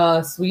and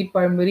sweet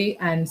parmesan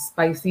and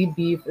spicy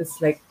beef is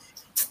like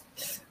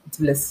it's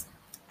bliss.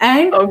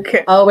 And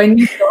Okay. when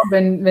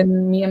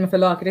me and my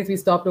fellow architects we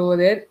stopped over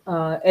there,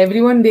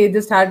 everyone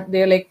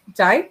they're like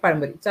chai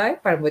parambari, chai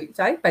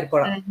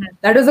paripora. Mm-hmm.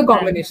 That was a Mm-hmm.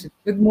 combination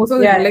with most of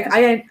the Yeah. people.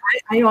 Like Yeah.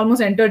 I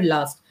almost entered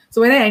last.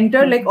 So when I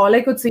entered, like Mm-hmm. all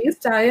I could see is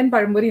chai and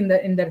parambari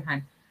in their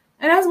hand.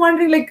 And I was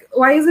wondering, like,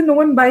 why isn't no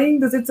one buying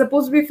this? It's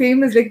supposed to be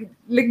famous.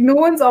 Like no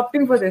one's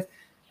opting for this.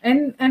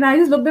 And I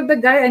just looked at the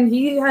guy, and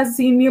he has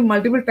seen me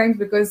multiple times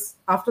because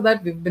after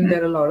that we've been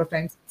there a lot of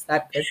times. It's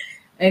that good.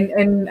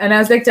 And I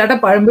was like, chata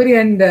parambari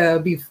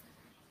and beef.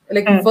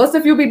 Like Mm-hmm. first,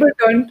 a few people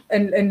turned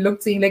and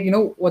looked, seeing like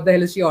what the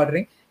hell is she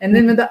ordering. And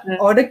then when the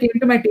order came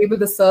to my table,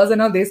 the sirs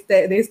and all they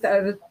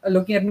started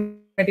looking at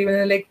my table and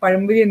they're like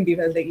parambari and beef.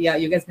 I was like, yeah,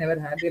 you guys never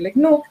had. They're like,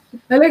 no.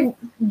 They're like,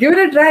 give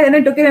it a try. And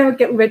I took it and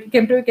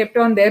kept it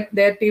on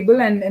their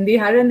table, and they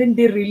had it, and then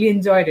they really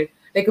enjoyed it.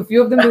 Like a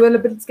few of them, they were a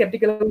bit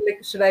skeptical,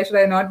 like should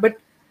I not? But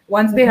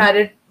once they had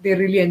it, they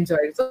really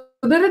enjoyed it. So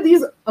there are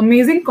these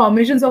amazing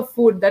combinations of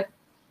food that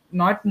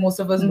not most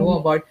of us know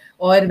Mm-hmm. about,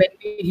 or when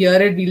we hear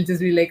it we'll just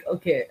be like,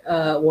 okay,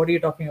 what are you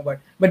talking about?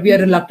 But we are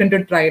reluctant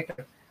to try it.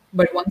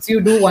 But once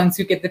you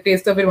get the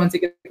taste of it, once you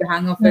get the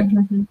hang of it,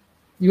 Mm-hmm.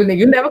 you'll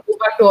never go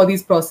back to all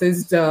these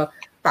processed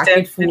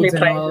packaged foods Definitely and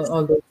try this.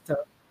 all those stuff.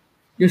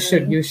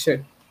 Mm, You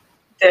should.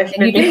 And you can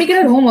definitely. make it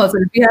at home also.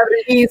 If you have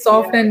really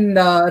soft Yeah. and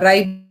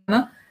ripe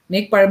banana,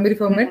 make parambari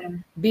from it.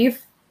 Mm,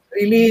 Beef,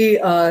 really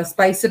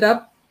spice it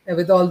up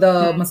with all the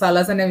mm.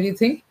 masalas and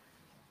everything.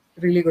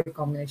 Really good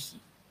combination.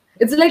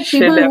 It's like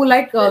people Should who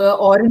have. like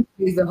orange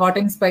taste, the hot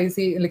and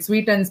spicy, like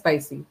sweet and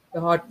spicy,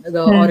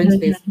 the orange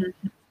taste.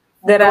 Mm-hmm.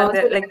 There The are ones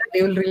who there like like that,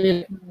 they will really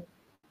like.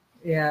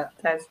 Yeah.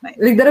 That's nice.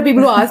 Like there are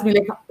people who ask me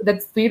like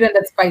that's sweet and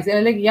that's spicy. And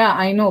I'm like, yeah,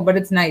 I know, but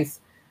it's nice.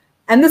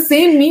 And the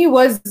same me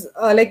was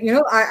like,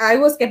 I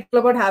was skeptical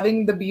about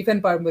having the beef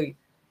and parmari.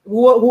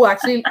 Who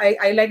actually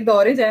I like the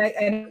orange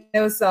and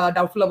I was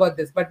doubtful about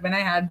this. But when I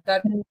had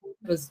that, it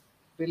was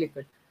really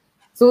good.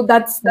 So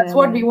that's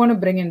what we Mm-hmm. want to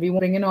bring in. We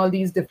want to bring in all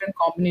these different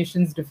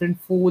combinations, different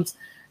foods,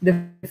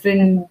 different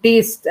Mm-hmm.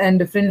 tastes, and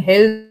different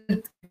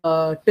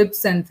health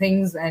tips and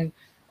things, and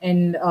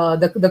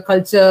the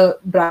culture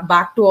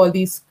back to all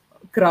these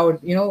crowd,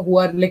 who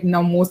are like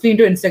now mostly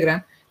into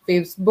Instagram.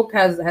 Facebook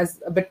has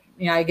a bit,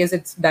 I guess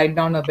it's died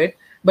down a bit,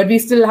 but we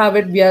still have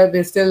it.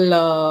 We're still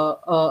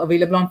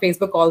available on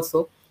Facebook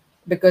also,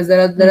 because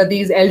there are Mm-hmm.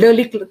 these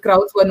elderly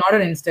crowds who are not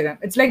on Instagram.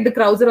 It's like the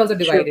crowds are also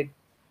True. divided.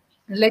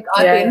 Like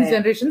our Yeah, yeah, parents' yeah.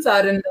 generations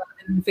are in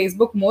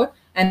Facebook more,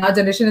 and our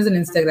generation is in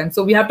Instagram.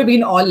 So we have to be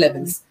in all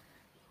levels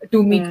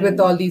to meet with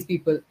Mm-hmm. all these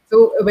people.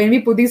 So when we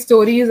put these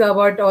stories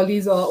about all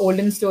these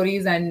olden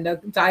stories and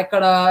chai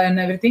kada and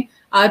everything,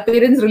 our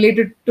parents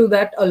related to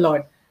that a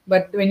lot.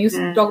 But when you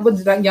talk about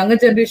the younger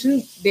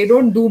generation, they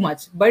don't do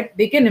much, but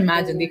they can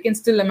imagine. They can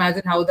still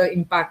imagine how the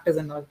impact is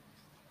and all.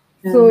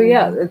 So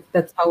yeah, Mm-hmm.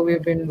 that's how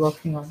we've been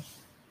working on.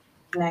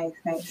 Nice,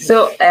 nice.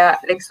 So,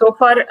 like so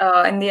far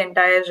in the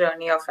entire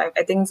journey of,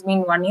 I think it's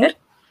been 1 year.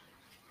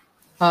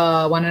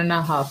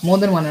 1.5, more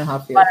than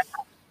 1.5 years. 1.5.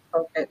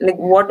 Okay. Like,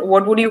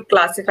 what would you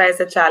classify as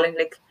a challenge?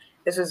 Like,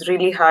 this was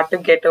really hard to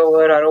get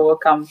over or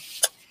overcome,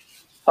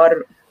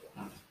 or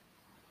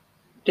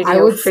did I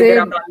you would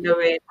figure out say on the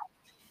way?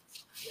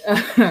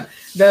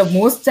 the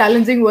most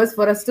challenging was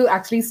for us to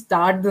actually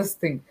start this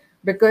thing,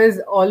 because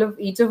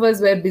each of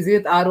us were busy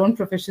with our own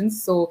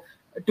professions. So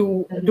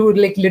to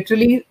like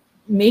literally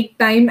make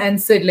time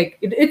and sit, like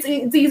it's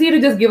easy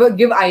to just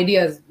give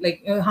ideas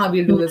like, how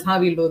we'll do this, how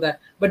we'll do that,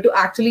 but to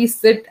actually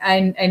sit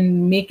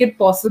and make it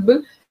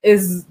possible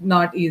is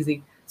not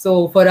easy.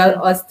 So for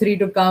us three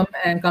to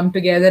come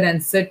together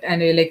and sit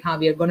and we're like,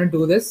 we are going to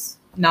do this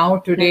now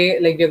today,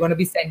 like we're going to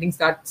be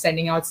start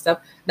sending out stuff.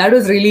 That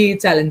was really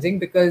challenging,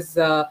 because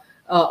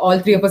all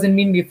three of us in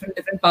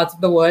different parts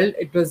of the world,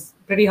 it was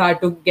pretty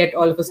hard to get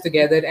all of us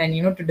together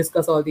and to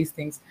discuss all these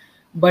things.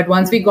 But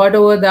once we got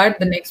over that,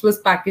 the next was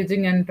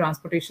packaging and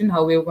transportation,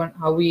 how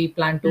we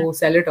plan to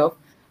sell it off.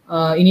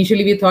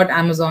 Initially we thought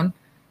Amazon.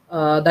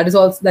 That is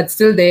also that's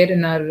still there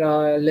in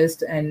our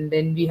list. And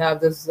then we have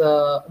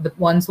the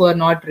ones who are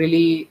not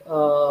really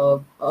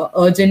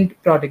urgent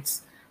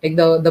products, like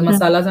the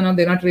masalas and all.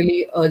 They're not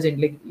really urgent,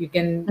 like it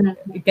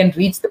can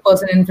reach the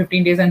person in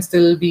 15 days and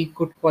still be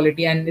good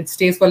quality, and it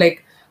stays for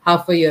like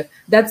half a year.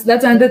 That's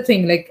another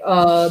thing. Like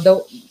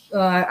the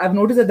I've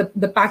noticed that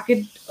the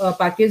packaged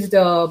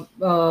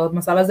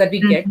masalas that we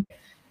get,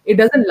 it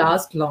doesn't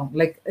last long,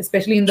 like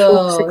especially in True,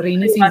 the six,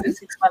 rainy 3 months,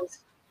 season. 6 months.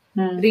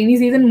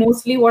 Mm.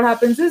 Mostly what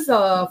happens is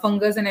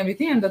fungus and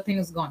everything, and the thing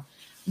is gone.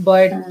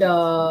 But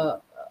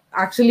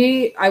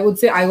actually, I would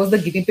say I was the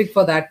guinea pig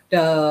for that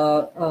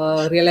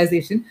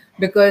realization,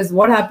 because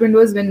what happened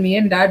was, when me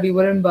and dad, we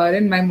were in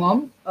Bahrain, my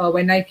mom,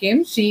 when I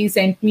came, she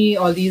sent me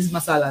all these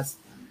masalas.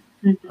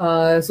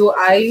 So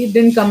I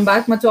didn't come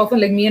back much often.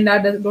 Like me and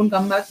dad don't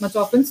come back much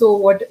often. So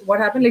what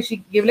happened? Like she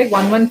gave like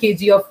one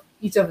kg of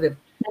each of them.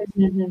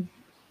 Mhm.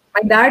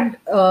 My dad,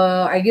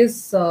 I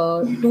guess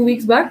 2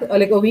 weeks back,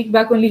 like a week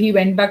back only, he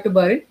went back to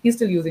Bahrain. He's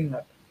still using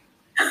that.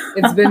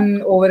 It's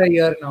been over a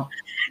year now.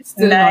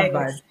 Still not bad.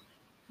 Nice.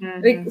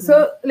 Like Mm-hmm.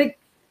 so, like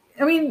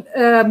I mean,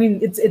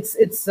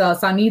 it's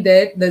sunny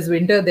there. There's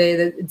winter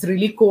there. It's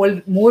really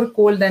cold, more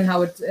cold than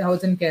how it's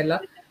in Kerala.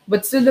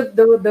 But still,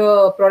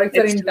 the products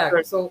are It's too good.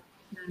 intact. So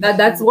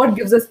that's what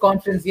gives us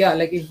confidence. Yeah,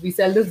 like if we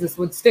sell this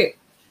would stay.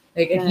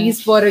 Like at Mm.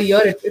 least for a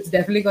year, it's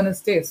definitely gonna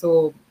stay.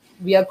 So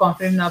we are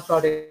confident in our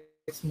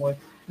products more.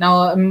 Now,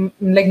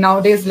 like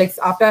nowadays, like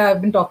after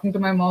I've been talking to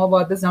my mom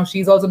about this, now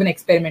she's also been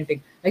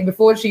experimenting. Like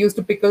before, she used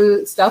to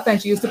pickle stuff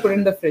and she used to put it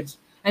in the fridge,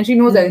 and she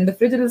knows that in the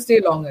fridge it'll stay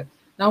longer.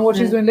 Now, what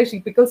she's Mm. doing, like she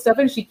pickles stuff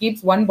and she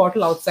keeps one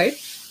bottle outside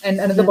and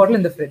another Mm. bottle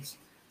in the fridge.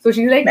 So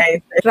she's like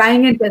Nice.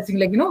 trying and testing,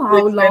 like To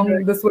how long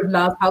experiment. this would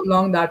last, how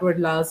long that would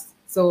last.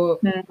 So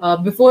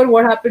Mm. before,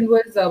 what happened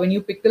was, when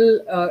you pickle,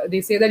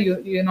 they say that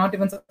you're not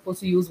even supposed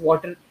to use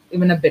water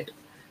even a bit,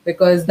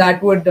 because that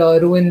Mm. would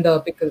ruin the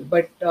pickle.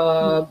 But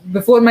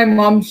before, my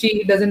mom,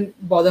 she doesn't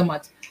bother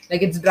much.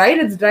 Like it's dried,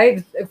 it's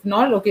dried. If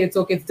not, okay, it's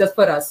okay. It's just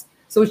for us.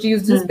 So she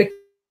used to just Mm.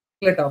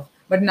 pickle it off.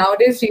 But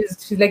nowadays,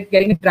 she's like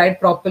getting it dried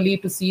properly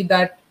to see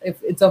that if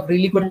it's of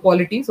really good Mm.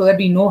 quality, so that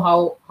we know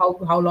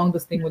how long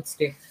this thing would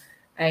stay.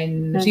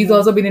 And she's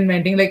also Mhm. been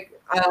inventing, like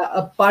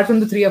apart from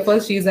the three of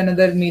us, she's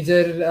another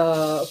major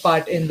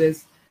part in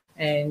this.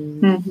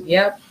 And Mhm.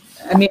 yeah,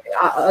 I mean,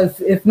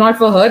 if not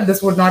for her,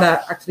 this would not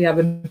actually have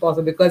been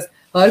possible, because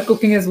her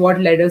cooking is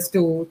what led us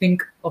to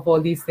think of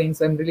all these things.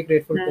 So I'm really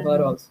grateful to her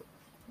Mhm. also.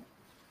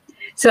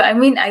 So, I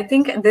mean, I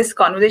think this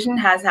conversation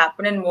has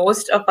happened in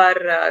most of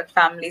our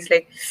families.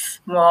 Like,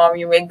 Mom,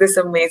 you make this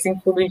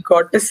amazing food. We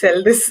got to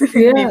sell this.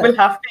 Yeah. People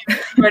have to eat.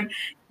 But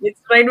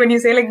it's right when you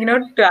say, like,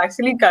 to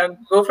actually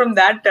go from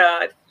that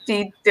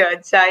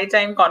chai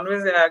time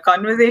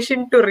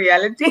conversation to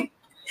reality.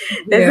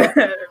 There's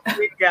Yeah. a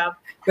big gap.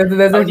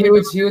 There's How a do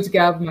you do huge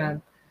gap,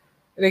 man.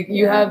 Like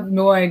you Yeah. have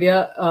no idea.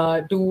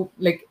 To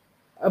like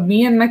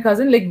Me and my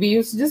cousin, like we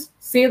used to just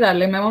say that.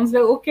 Like my mom's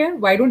like, okay,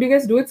 why don't you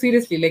guys do it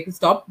seriously? Like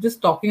stop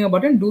just talking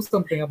about it and do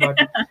something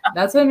about it.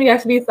 That's when we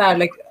actually start.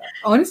 Like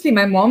honestly,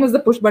 my mom is the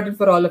push button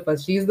for all of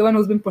us. She's the one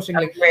who's been pushing.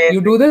 Like you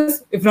Amazing. do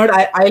this. If not,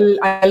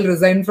 I'll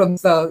resign from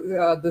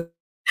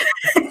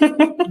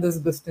this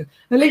business.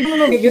 They're like,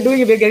 no, we are doing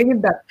it. We are getting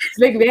it done. It's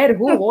like where,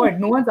 who, what?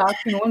 No one's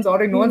asking. No one's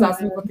ordering. No one's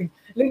asking me for things.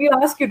 Like you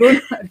ask, you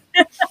don't.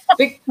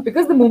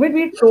 Because the moment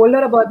we told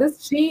her about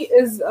this, she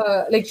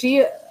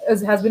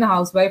has been a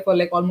housewife for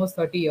like almost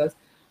 30 years.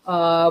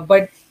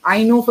 But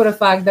I know for a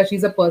fact that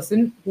she's a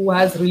person who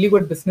has really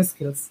good business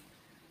skills.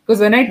 Because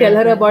when I tell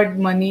her Mm-hmm. about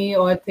money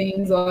or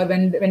things, or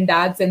when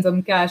dad sends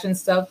some cash and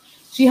stuff,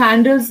 she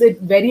handles it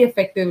very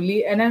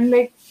effectively. And I'm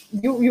like,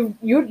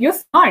 you're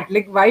smart.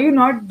 Like, why are you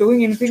not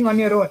doing anything on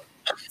your own?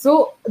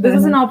 So this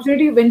is Mm-hmm. an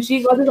opportunity. When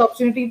she got this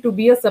opportunity to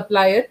be a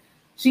supplier,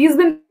 she's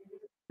been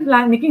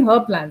making her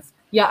plans.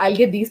 Yeah, I'll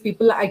get these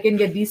people. I can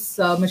get these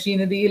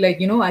machinery.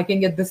 Like I can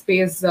get this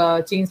space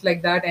changed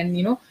like that. And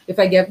if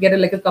I get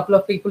like a couple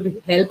of people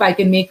to help, I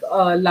can make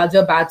a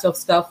larger batch of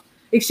stuff.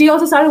 Like she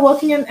also started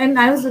working, and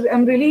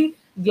I'm really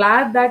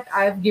glad that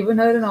I've given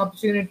her an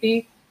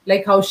opportunity.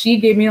 Like how she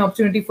gave me an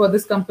opportunity for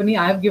this company,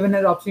 I've given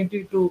her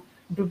opportunity to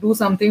do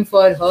something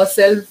for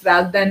herself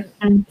rather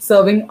than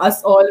serving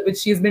us all, which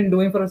she's been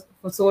doing for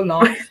so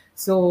long.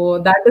 So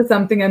that is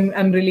something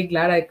I'm really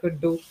glad I could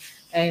do,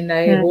 and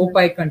I hope Mm-hmm.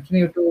 I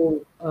continue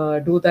to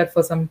do that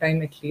for some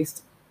time at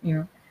least.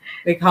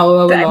 Like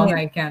however I long mean,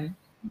 I can.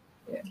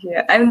 Yeah.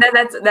 yeah, I mean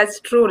that's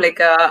true. Like,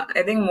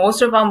 I think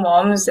most of our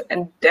moms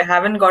they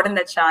haven't gotten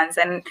the chance,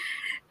 and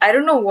I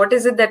don't know what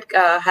is it that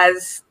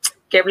has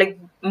kept like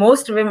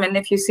most women,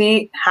 if you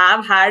see,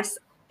 have had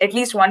at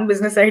least one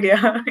business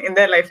idea in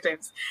their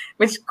lifetimes,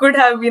 which could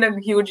have been a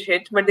huge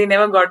hit, but they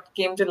never got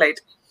came to light.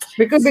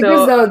 Because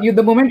So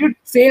the moment you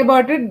say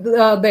about it,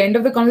 the end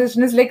of the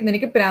conversation is like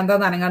 "നിനക്ക്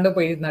പ്രാന്താന്ന് അനങ്ങാണ്ട്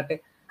പോയിരുന്നാട്ടെ."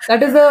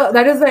 That is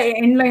the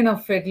end line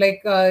of it.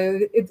 Like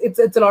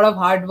it's a lot of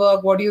hard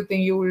work. What do you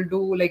think you will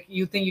do? Like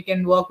you think you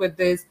can work with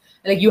this?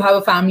 Like you have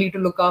a family to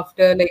look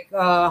after. Like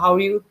how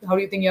do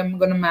you think you're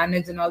gonna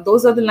manage and all?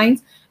 Those are the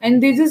lines,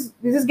 and they just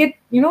get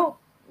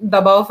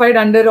dabafied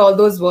under all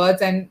those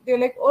words, and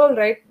they're like, all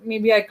right,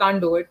 maybe I can't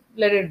do it.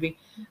 Let it be.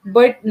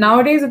 But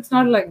nowadays it's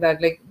not like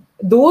that. Like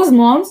those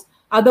moms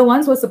are the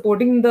ones who are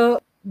supporting the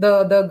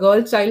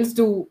girl childs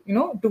to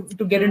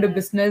to get into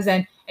business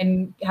and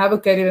have a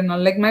career and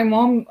all. Like my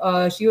mom,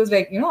 she was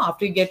like,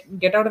 after you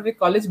get out of your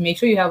college, make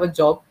sure you have a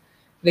job,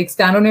 like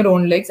stand on your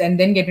own legs and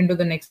then get into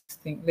the next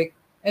thing. Like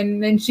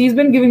and she's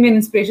been giving me an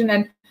inspiration,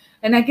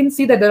 and I can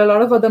see that there are a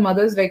lot of other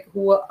mothers like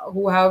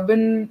who have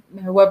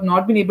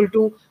not been able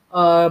to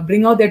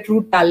bring out their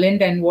true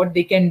talent and what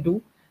they can do,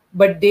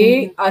 but mhm.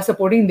 they are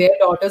supporting their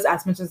daughters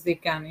as much as they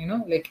can.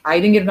 Like I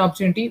didn't get an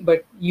opportunity,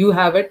 but you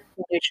have it.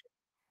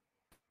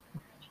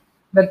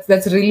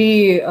 That's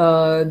really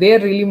they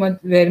are really much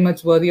very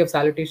much worthy of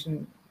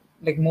salutation,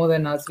 like more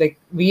than us. Like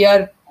we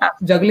are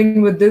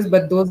juggling with this,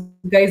 but those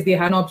guys, they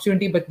had an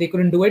opportunity but they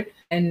couldn't do it,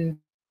 and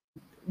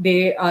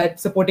they are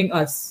supporting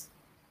us.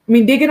 I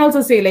mean, they can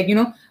also say like,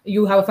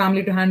 you have a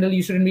family to handle,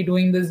 you shouldn't be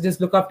doing this, just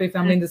look after your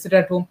family and just sit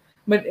at home.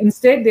 But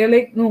instead they're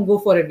like, no, go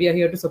for it, we are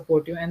here to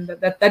support you, and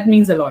that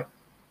means a lot.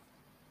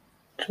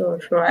 True,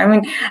 true. I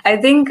mean, I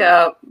think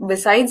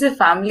besides the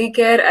family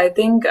care, I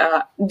think,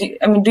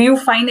 I mean, do you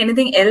find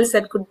anything else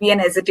that could be an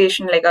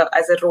hesitation, like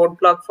as a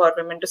roadblock for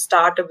women to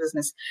start a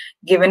business,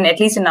 given at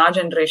least in our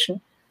generation?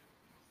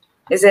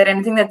 Is there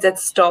anything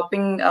that's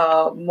stopping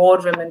more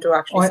women to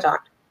actually Or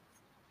start?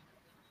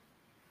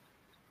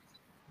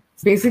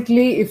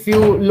 basically, if you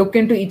look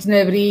into each and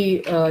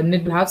every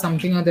nit, will have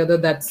something or the other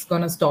that's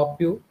gonna stop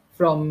you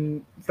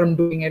from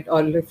doing it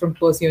or like from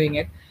pursuing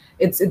it.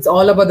 It's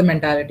all about the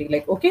mentality.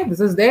 Like, okay, this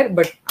is there,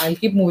 but I'll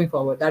keep moving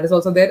forward. That is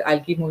also there. I'll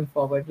keep moving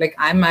forward. Like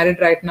I'm married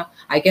right now.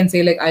 I can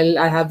say like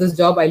I have this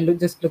job.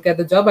 Just look at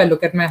the job. I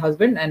look at my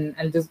husband, and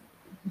I'll just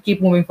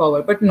keep moving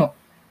forward. But no,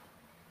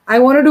 I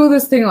want to do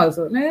this thing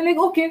also. And I'm like,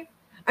 okay.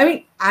 I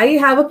mean, I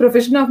have a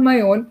profession of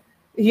my own.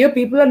 Here,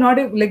 people are not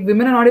like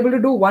women are not able to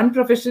do one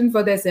profession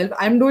for themselves.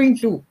 I'm doing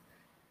two.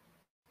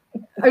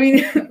 I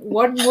mean,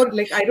 what more?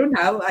 Like, I don't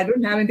have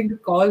anything to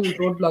call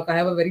roadblock. I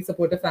have a very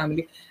supportive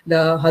family.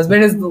 The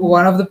husband is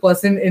one of the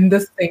person in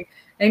this thing,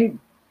 and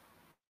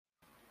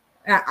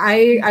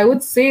I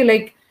would say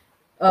like,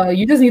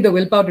 you just need the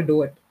willpower to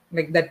do it.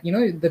 Like that,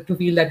 to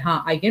feel that,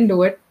 I can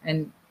do it,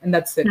 and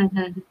that's it.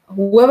 Mhm.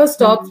 Whoever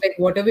stops, Mhm. like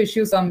whatever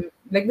issues come,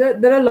 like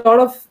there are a lot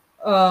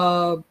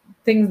of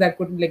things that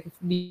could, like,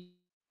 be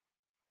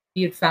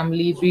it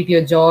family, be it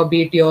your job,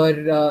 be it your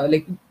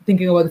like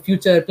thinking about the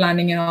future,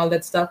 planning and all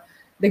that stuff.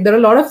 Like there are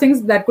a lot of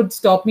things that could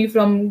stop me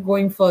from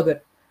going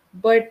further.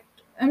 But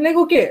I'm like,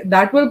 okay,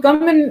 that will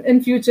come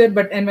in future,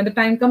 and when the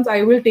time comes,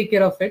 I will take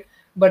care of it.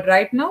 But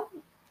right now,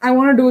 I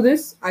want to do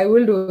this. I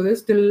will do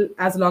this till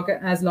as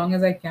long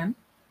as I can.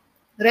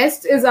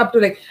 Rest is up to,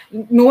 like,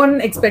 no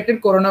one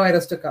expected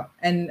coronavirus to come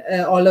and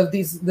all of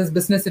this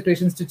business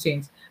situations to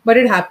change, but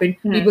it happened.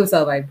 Hmm. People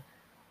survived.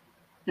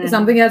 If Hmm.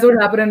 something else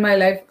would happen in my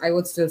life, I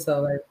would still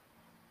survive.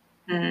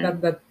 Hmm.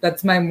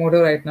 That's my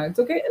motto right now. It's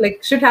okay,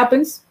 like shit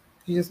happens,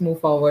 you just move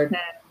forward.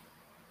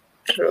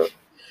 True.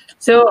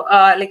 So,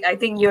 like, I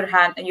think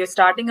you're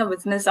starting a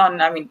business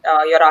on, I mean,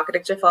 your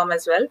architecture firm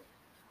as well.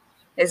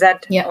 Is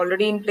that Yeah.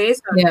 already in place,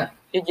 or Yeah.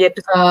 you yet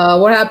to?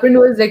 What happened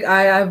was, like,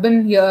 I've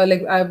been here,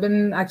 like I've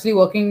been actually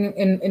working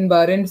in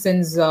Bahrain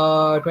since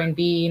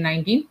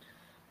 2019.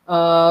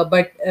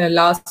 But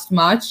last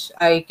March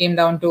I came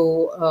down to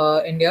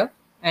India,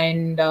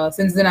 and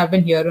since then I've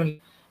been here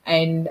only.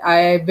 And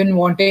I've been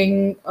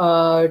wanting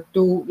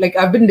to, like,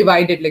 I've been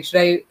divided. Like,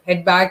 should I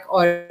head back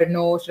or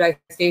no? Should I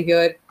stay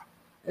here?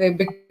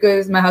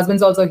 Because my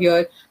husband's also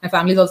here, my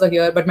family's also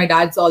here, but my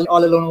dad's all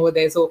alone over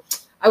there. So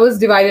I was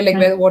divided, like,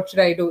 Hmm. what should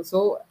I do?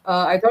 So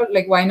I thought,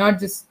 like, why not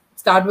just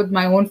start with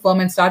my own firm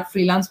and start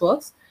freelance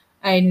works?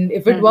 And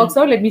if it Hmm. works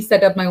out, let me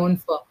set up my own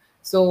firm.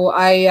 So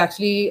I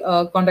actually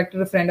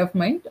contacted a friend of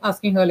mine,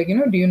 asking her, like,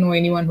 do you know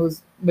anyone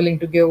who's willing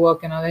to give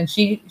work and all? And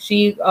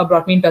she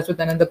brought me in touch with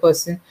another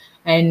person,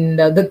 and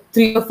the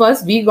three of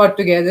us, we got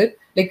together.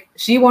 Like,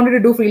 she wanted to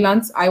do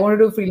freelance, I wanted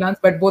to do freelance,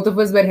 but both of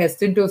us were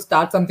hesitant to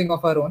start something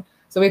of our own.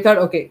 So we thought,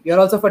 okay, you're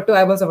also for two,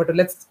 I'm also for two.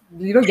 Let's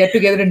get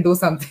together and do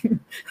something.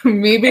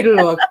 Maybe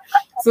it'll work.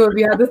 So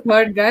we have this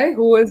third guy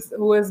who's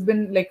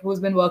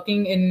been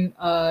working in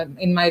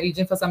my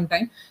region for some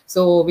time.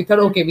 So we thought,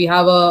 okay, we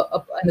have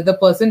another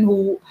person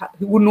who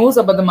knows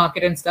about the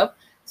market and stuff.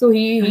 So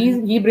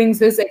Hmm. he brings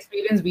his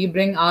experience, we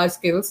bring our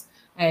skills,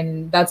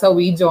 and that's how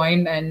we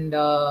joined. And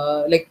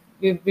like,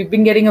 we've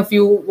been getting a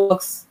few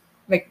works,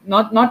 like,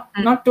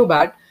 not too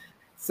bad.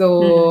 So,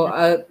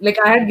 Hmm. like,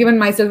 I had given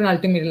myself an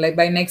ultimatum, like,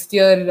 by next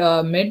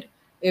year mid,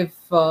 if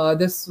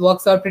this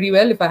works out pretty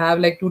well, if I have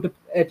like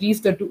at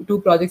least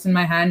two projects in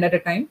my hand at a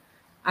time,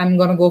 I'm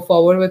gonna go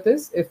forward with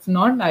this. If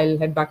not, I'll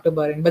head back to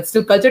Bahrain. But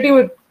still, Kalchatti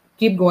would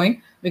keep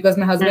going because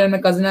my husband and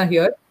my cousin are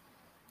here.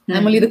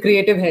 I'm only Hmm. the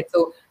creative head,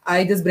 so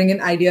I just bring in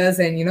ideas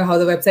and how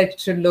the website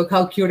should look,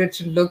 how cute it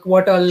should look,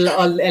 what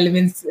all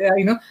elements,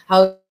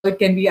 how it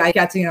can be eye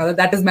catching and all that.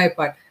 That is my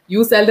part.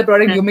 You sell the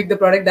product, you make the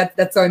product.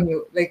 That's on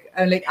you. Like,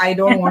 I'm like, I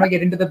don't want to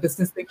get into the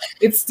business thing.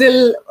 It's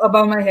still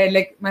above my head.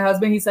 Like, my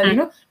husband, he said,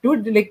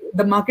 dude, like,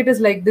 the market is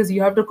like this.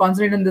 You have to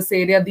concentrate in this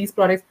area, these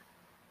products.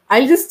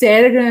 I'll just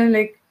stare at it and,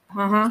 like,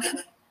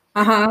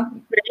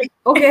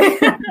 okay.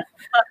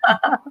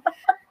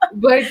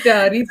 But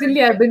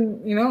recently I've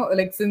been,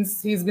 like,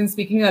 since he's been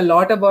speaking a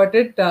lot about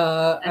it,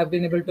 I've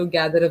been able to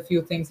gather a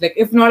few things. Like,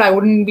 if not, I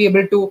wouldn't be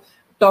able to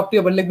talk to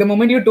you about, like, the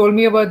moment you told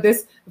me about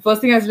this, the first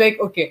thing I was like,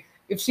 okay,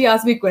 if she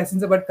asked me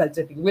questions about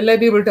culture, will I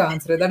be able to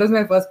answer it? That was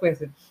my first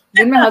question.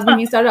 Then my husband,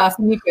 he started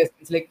asking me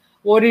questions like,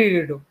 what did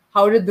you do?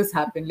 How did this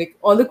happen? Like,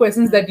 all the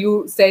questions that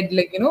you said,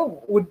 like,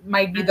 would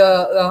might be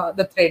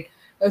the thread.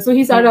 So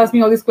he started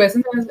asking all these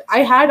questions, and I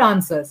had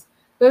answers.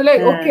 So they're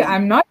like, okay,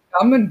 I'm not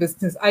dumb in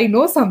business. I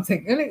know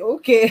something. You're like,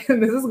 okay,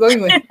 this is going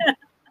well.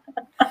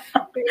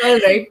 All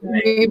right,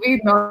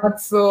 maybe not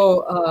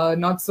so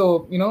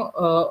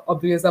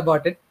obvious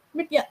about it,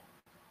 but yeah,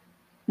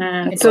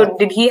 Hmm. it So, works.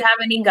 did he have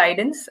any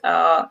guidance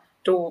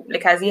to,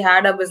 like, has he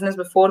had a business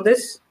before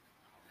this?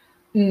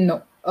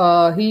 No,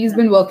 he's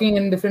been working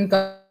in different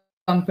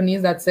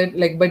companies. That's it.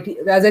 Like, but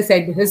as I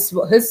said, his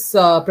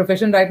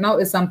profession right now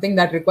is something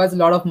that requires a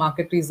lot of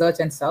market research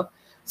and stuff.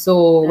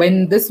 So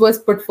when Hmm. this was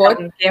put forth,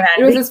 Came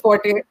it was handy. his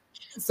forte.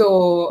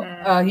 So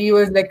he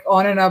was like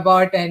on and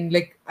about, and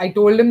like, I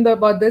told him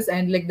about this,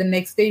 and like the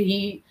next day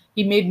he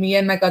made me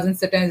and my cousin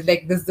sit and he's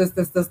like, this.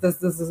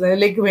 I'm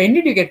like, when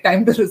did you get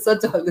time to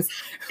research all this?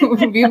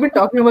 We've been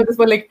talking about this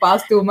for like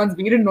past 2 months.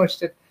 We didn't know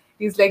shit.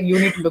 He's like, you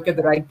need to look at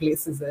the right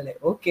places. I'm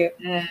like, okay.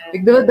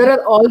 Like, there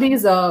are all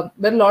these, there are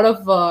a lot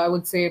of, I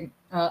would say,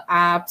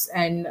 apps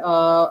and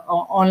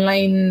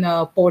online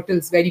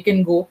portals where you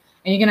can go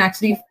and you can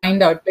actually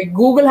find out. Like,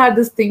 Google had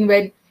this thing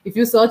where if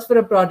you search for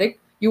a product,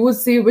 you will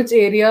see which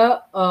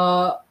area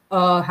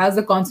has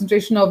the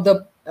concentration of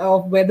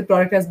where the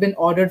product has been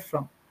ordered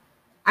from.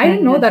 I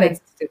didn't know that Hmm.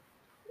 existed.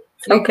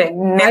 Like, Okay,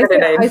 neither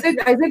did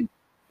I.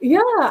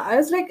 yeah.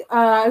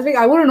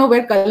 I want to know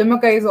where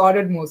Kalimakai is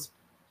ordered most.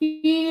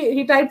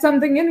 He typed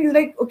something in. He's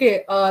like,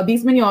 okay,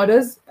 these many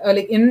orders,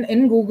 like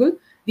in Google,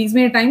 these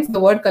many times the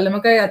word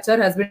Kalimakai achar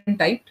has been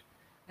typed,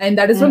 and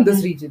that is from this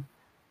Hmm. region.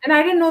 And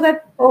I didn't know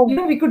that Oh.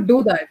 we could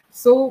do that.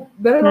 So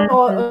there are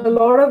a Hmm.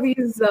 lot of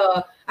these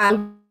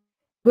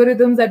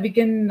algorithms that we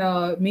can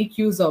make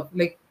use of.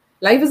 Like,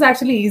 life is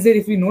actually easier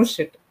if we know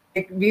shit.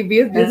 Like,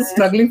 we're just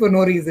struggling for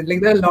no reason. Like,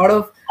 there are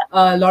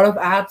a lot of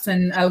apps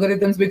and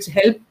algorithms which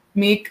help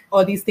make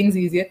all these things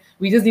easier.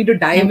 We just need to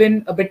dive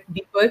in a bit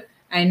deeper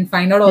and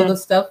find out all the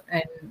stuff.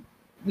 And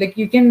like,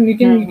 you can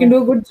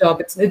do a good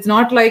job. It's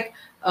not like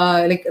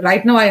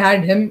right now I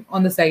had him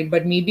on the side,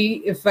 but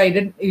maybe if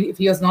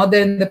he was not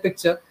there in the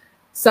picture,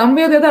 some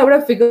way or the other I would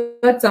have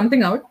figured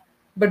something out.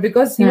 But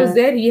because he was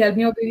there, he helped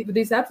me out with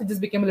these apps. It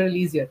just became a little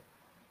easier.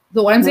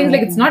 So what I'm saying is,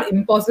 like, it's not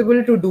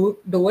impossible to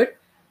do it.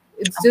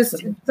 It's just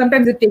Absolutely.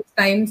 sometimes it takes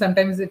time,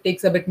 sometimes it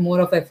takes a bit more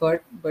of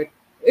effort, but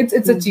it's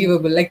Mm-hmm.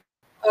 achievable. Like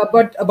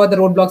about the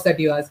roadblocks that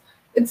you asked,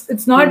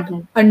 it's not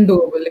Mm-hmm.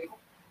 undoable. Like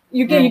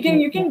you can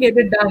Mm-hmm. get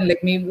it done.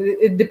 Like maybe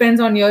it depends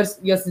on your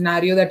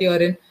scenario that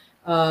you're in,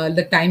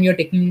 the time you're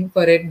taking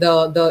for it,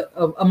 the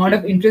amount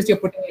of Mm-hmm. interest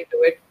you're putting into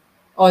it,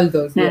 all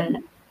those. Yeah.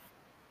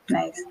 Mm-hmm.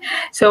 Nice.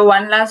 So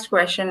one last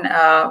question.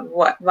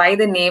 Why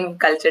the name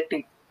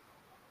Kalchatti?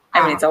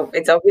 I mean, Ah.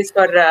 it's obvious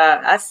for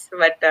us,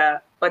 but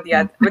for the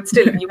other, but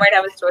still, you might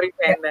have a story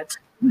Yeah. behind that.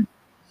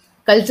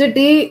 Culture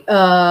tea,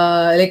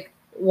 like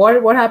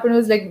what happened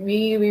was like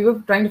we were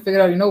trying to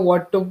figure out,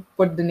 what to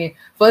put the name.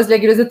 First,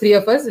 like it was the three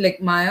of us,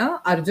 like Maya,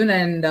 Arjun,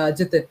 and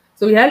Jitin.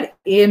 So we had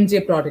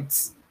AMJ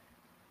products.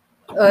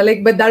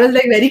 Like, but that was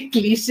like very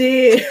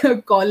cliche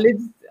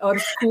college or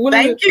school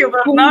Thank you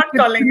for school not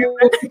calling joke.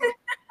 it.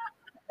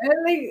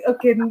 And like,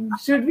 okay,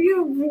 should we?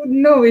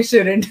 No, we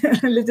shouldn't.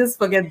 Let's just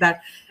forget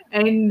that.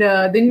 And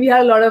then we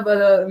had a lot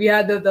of we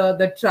had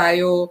the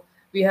trio.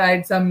 We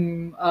had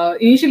some.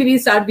 Initially,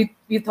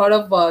 we thought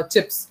of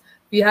chips.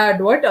 We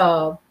had what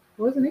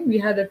was the name? We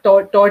had a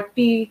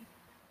torti.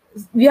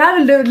 We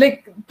had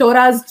like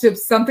Tora's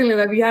chips, something like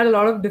that. We had a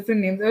lot of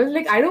different names. I was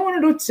like, I don't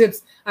want to do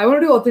chips. I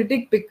want to do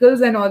authentic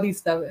pickles and all these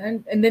stuff.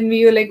 And then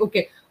we were like,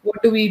 okay,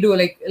 what do we do?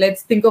 Like,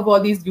 let's think of all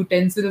these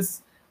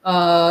utensils,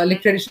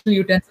 like traditional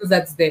utensils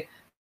that's there.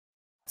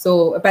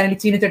 So apparently,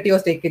 China chatti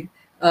was taken.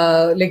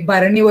 Like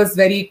Bharani was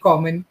very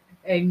common,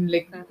 and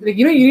like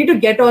you need to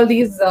get all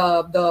these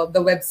the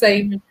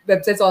Mm-hmm.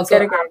 websites also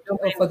Correct, apt correct.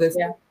 Domains. for this.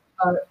 Yeah.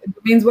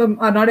 Domains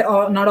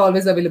are not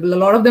always available.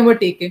 A lot of them were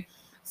taken.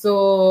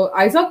 So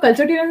I saw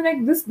culture tea and I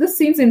was like, this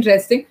seems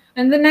interesting.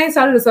 And then I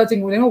started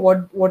researching,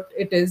 what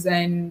it is.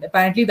 And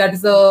apparently that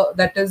is a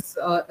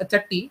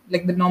chatti,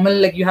 like the normal,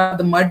 like you have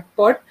the mud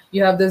pot,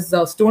 you have this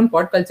stone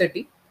pot, culture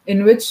tea,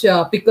 in which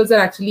pickles are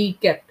actually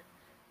kept.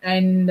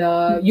 And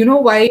you know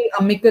why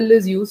amikal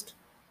is used?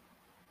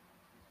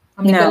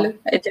 Amikal, No,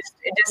 it just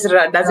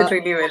does it uh,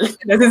 really well.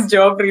 Does its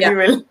job yeah.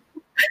 really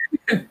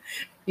well.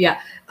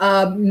 Yeah.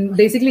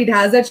 Basically, it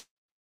has that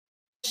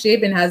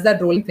shape and has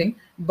that rolling thing.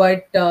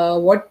 But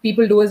what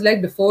people do is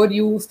like before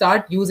you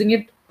start using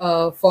it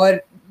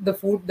for the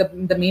food,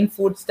 the main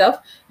food stuff,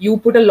 you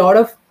put a lot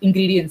of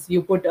ingredients.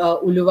 You put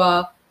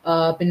uluva,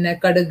 pinna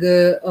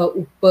kadagu,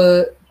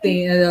 uppu,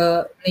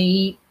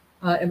 neyi,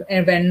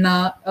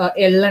 venna,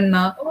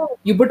 ellanna. Oh,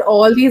 You put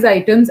all these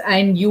items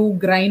and you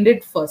grind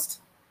it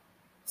first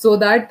so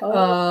that oh,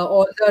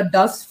 all the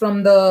dust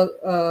from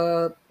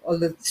the all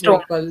the what do stone.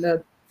 you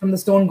call from the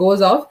stone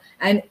goes off,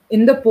 and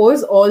in the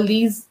pores all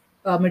these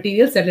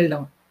materials settle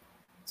down,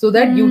 so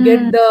that you get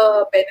Mm.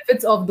 the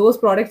benefits of those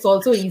products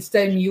also each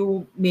time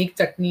you make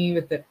chutney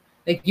with it.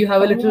 Like you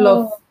have a little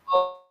of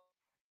Oh.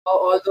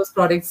 all those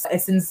products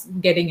essence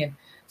getting in.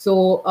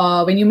 So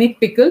when you make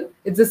pickle,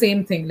 it's the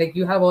same thing. Like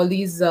you have all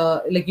these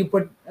like you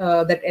put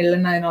that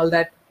elena and all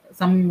that,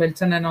 some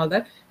Wilson and all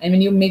that. And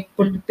when you make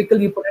put Mm. pickle,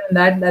 you put it in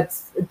that.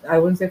 I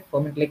wouldn't say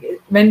ferment. Like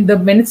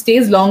when it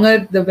stays longer,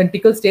 when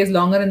pickle stays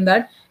longer in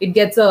that, it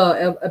gets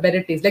a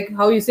better taste. Like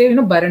how you say,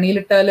 Barani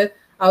little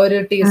our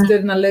taste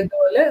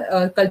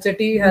Mm. culture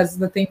tea Mm. has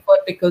the thing for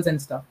pickles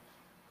and stuff.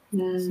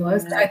 So I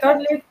Okay. thought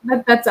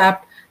like that's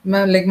apt.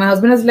 My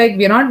husband was like,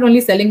 we're not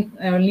only selling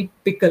only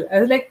pickle. I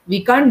was like, we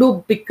can't do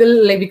pickle,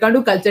 like we can't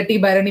do culture tea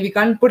Bharani. We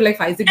can't put like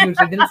 5 6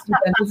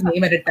 utensils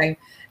name at a time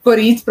for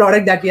each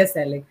product that we are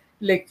selling.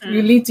 Like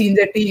you Mm. need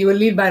ginger tea, you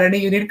will need Bharani,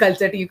 you need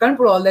culture tea. You can't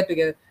put all that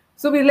together.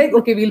 So we're like,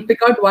 okay, we'll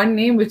pick out one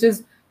name which is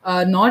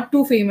not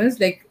too famous.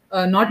 Like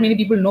not many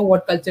people know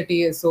what culture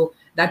tea is. So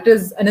that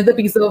is another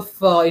piece of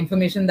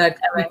information that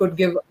we could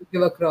Awareness.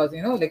 give across.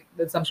 Like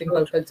there's something True,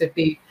 called true. culture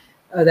tea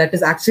that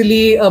is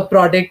actually a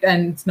product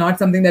and it's not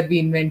something that we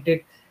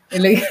invented.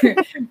 Like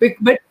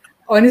but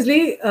honestly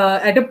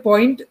at a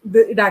point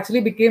it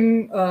actually became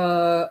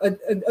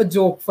a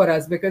joke for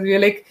us because we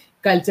were like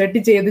കൽച്ചട്ടി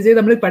ചെയ്ത് ചെയ്ത്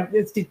നമ്മൾ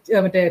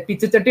മറ്റേ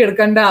പിച്ചച്ചട്ടി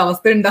എടുക്കേണ്ട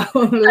അവസ്ഥ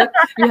ഉണ്ടാവുന്നുള്ള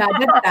we had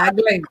that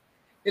tagline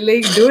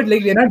like dude,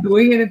 like we're not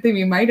doing anything,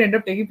 we might end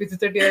up taking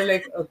pichachatti.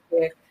 Like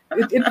okay,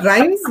 it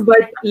rhymes,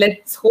 but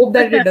let's hope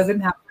that it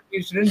doesn't happen.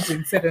 We shouldn't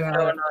jinx it in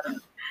No, our no, no.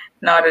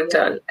 Not at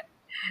yeah. all.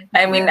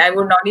 I mean, Yeah. I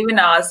would not even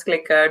ask,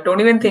 like,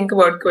 don't even think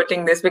about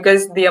quitting this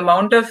because the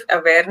amount of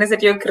awareness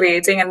that you're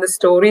creating and the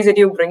stories that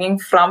you're bringing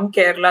from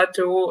Kerala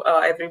to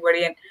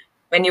everybody, and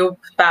when you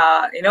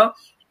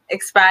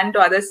expand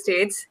to other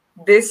states,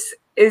 this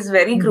is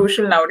very Mhm.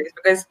 crucial nowadays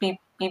because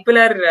people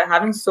are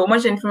having so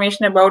much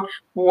information about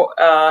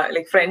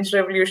like French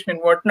Revolution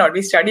and whatnot.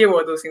 We study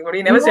about those things, but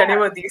we never study Yeah.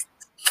 about these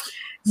things.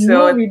 No,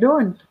 So we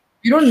don't.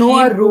 We don't know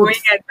our keep going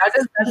roots. at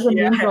this. That is the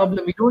main Yeah.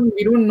 problem.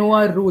 We don't know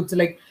our roots.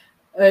 Like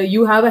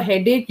you have a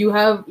headache,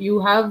 you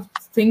have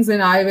things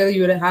in eye where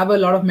you have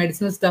a lot of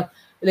medicinal stuff.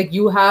 Like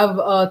you have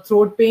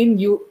throat pain.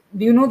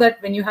 You know that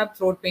when you have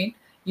throat pain,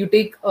 you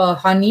take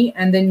honey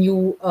and then you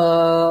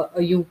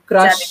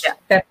crush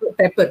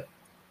Janika.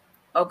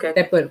 Okay,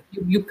 okay.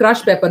 You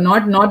crush pepper,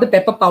 not the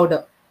pepper powder.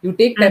 You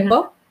take Mm-hmm.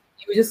 pepper,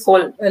 you just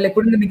Whole. like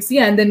put it in the mixie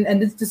and then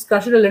just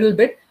crush it a little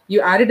bit. You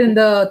add it in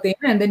the thing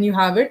and then you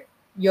have it.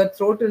 your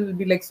throat will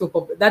be like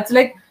super. That's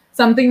like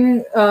something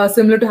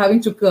similar to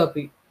having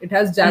chukkapi. It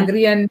has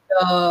jaggery and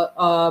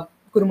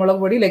kurumulak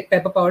body, like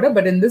pepper powder,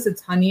 but in this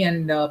it's honey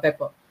and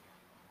pepper.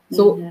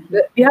 So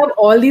we have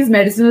all these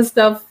medicinal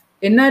stuff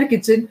in our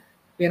kitchen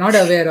we're not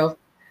aware of.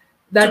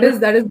 That is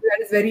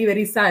very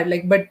very sad.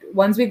 Like, but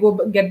once we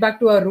get back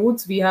to our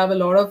roots, we have a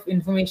lot of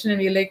information, and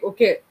we're like,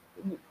 okay,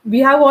 we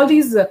have all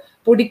these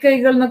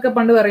പൊടിക്കൈകൾ എന്നൊക്കെ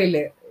പണ്ട്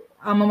പറയില്ലേ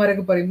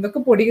അമ്മമാരൊക്കെ പറയും ഇതൊക്കെ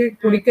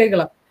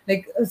പൊടിക്കൈകളാ.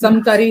 Like some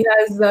curry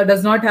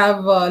does not have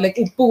like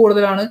ഉപ്പ്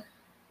കൂടുതലാണ്.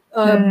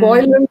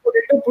 Boil and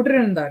put it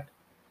in that.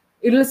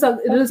 It'll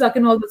suck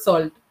in all the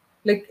salt.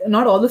 Like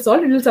not all the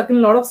salt, it'll suck in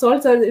a lot of salt,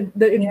 so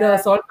the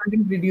salt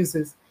content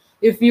reduces.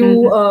 If you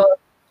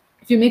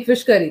if you make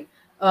fish curry,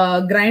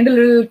 grind a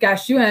little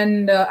cashew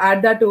and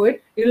add that to it,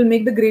 it'll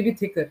make the gravy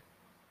thicker.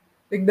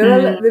 Like there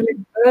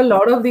are a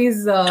lot of these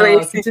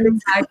kitchen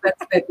hacks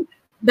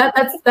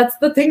that's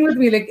the thing with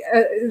me.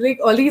 Like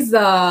all these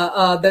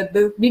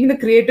the being the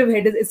creative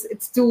head is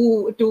it's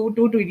too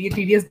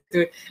tedious to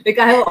it. Like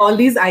I have all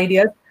these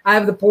ideas. I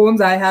have the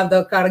poems. I have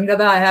the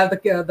karangada. I have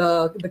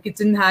the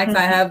kitchen hacks.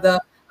 I have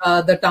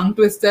the tongue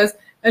twisters.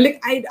 And like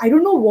I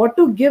don't know what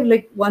to give.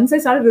 Like once I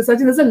started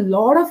researching, there's a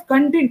lot of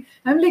content.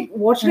 I'm like,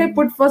 what should I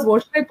put first?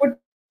 What should I put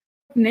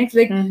next?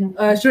 Like,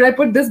 should I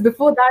put this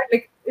before that?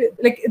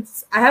 Like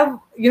it's I have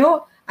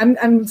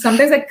I'm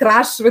sometimes I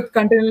crash with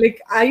content. Like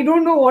I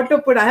don't know what to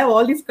put. I have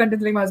all these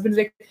contents. Like my husband's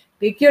like,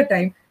 take your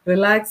time,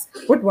 relax,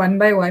 put one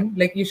by one.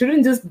 Like you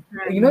shouldn't just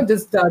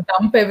just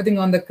dump everything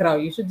on the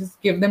crowd. You should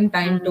just give them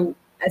time to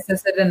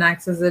assess it and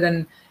access it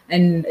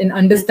and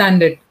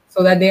understand it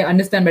so that they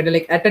understand better.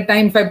 Like at a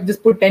time, if I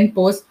just put 10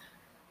 posts,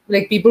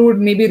 like people would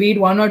maybe read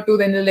one or two,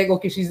 then they're like,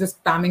 okay, she's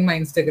just spamming my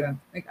Instagram.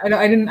 Like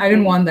I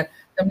didn't want that.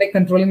 I'm like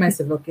controlling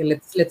myself. Okay,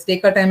 let's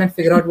take our time and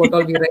figure out what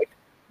all we write,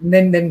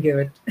 and then give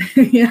it.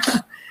 Yeah.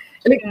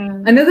 Like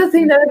another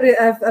thing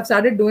that I've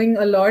started doing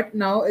a lot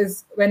now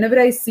is whenever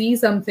I see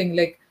something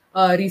like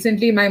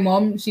recently my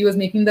mom, she was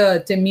making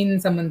the chemmin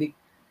samandhi.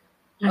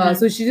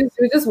 So she was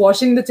just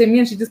washing the chimney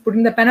and she just put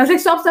in the pan. I was like,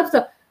 stop.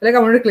 Like, I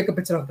wanted to click a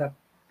picture of that.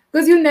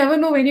 Because you never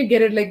know when you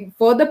get it. Like,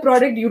 for the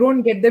product, you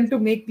don't get them to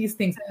make these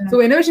things. So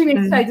whenever she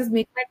makes it, I just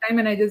make my time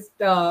and I just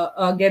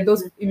get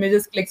those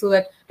images clicked so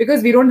that,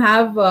 because we don't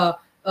have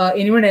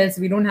anyone else.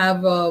 We don't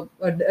have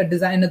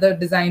another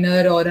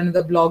designer or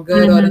another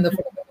blogger or another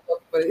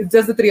photographer. It's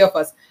just the three of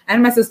us.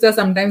 And my sister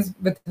sometimes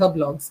with her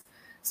blogs.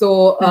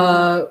 So,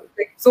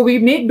 so we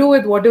make do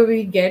with whatever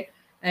we get.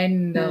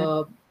 And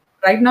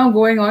right now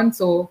going on,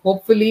 so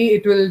hopefully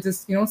it will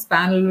just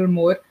span a little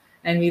more,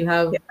 and we'll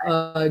have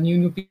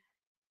new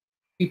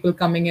people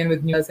coming in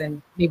with new ideas,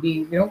 and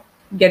maybe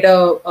get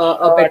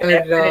a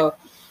better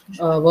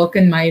work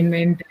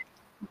environment,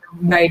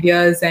 new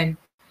ideas, and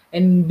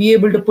be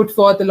able to put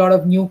forth a lot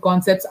of new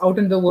concepts out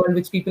in the world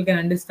which people can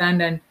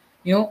understand and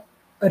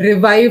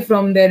revive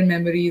from their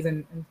memories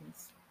and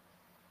things.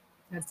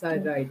 That's our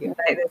idea.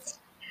 Right.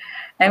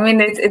 I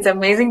mean, it's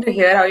amazing to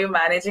hear how you're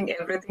managing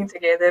everything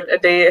together a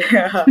day.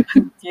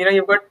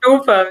 You've got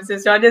two firms.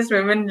 It's not just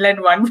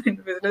women-led one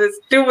business. It's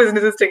two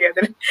businesses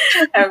together.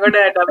 I've got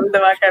a double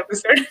dhamaka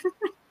episode.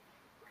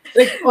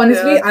 Like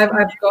honestly, I've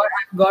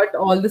got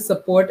all the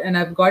support and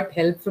I've got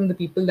help from the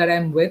people that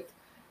I'm with,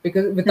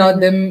 because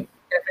without them,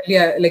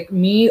 definitely, like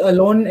me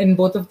alone in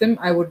both of them,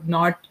 I would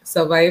not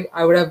survive.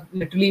 I would have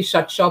literally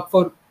shut shop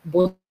for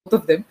both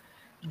of them.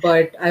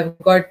 But I've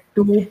got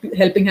two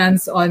helping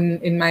hands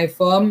in my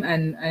firm,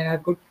 and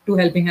I've got two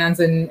helping hands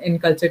in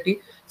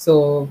Kalchatti.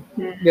 So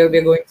we're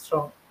going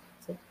strong.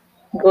 So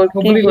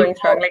keep going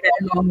strong. Like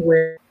a long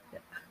way.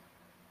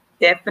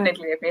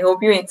 Definitely. I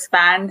hope you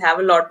expand, have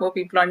a lot more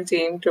people on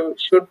team to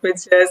shoot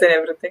pictures and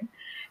everything.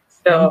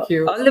 So thank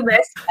you. All the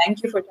best.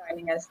 Thank you for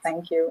joining us.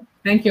 Thank you.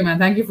 Thank you, man.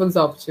 Thank you for this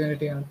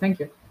opportunity. Thank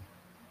you.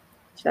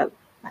 Sure.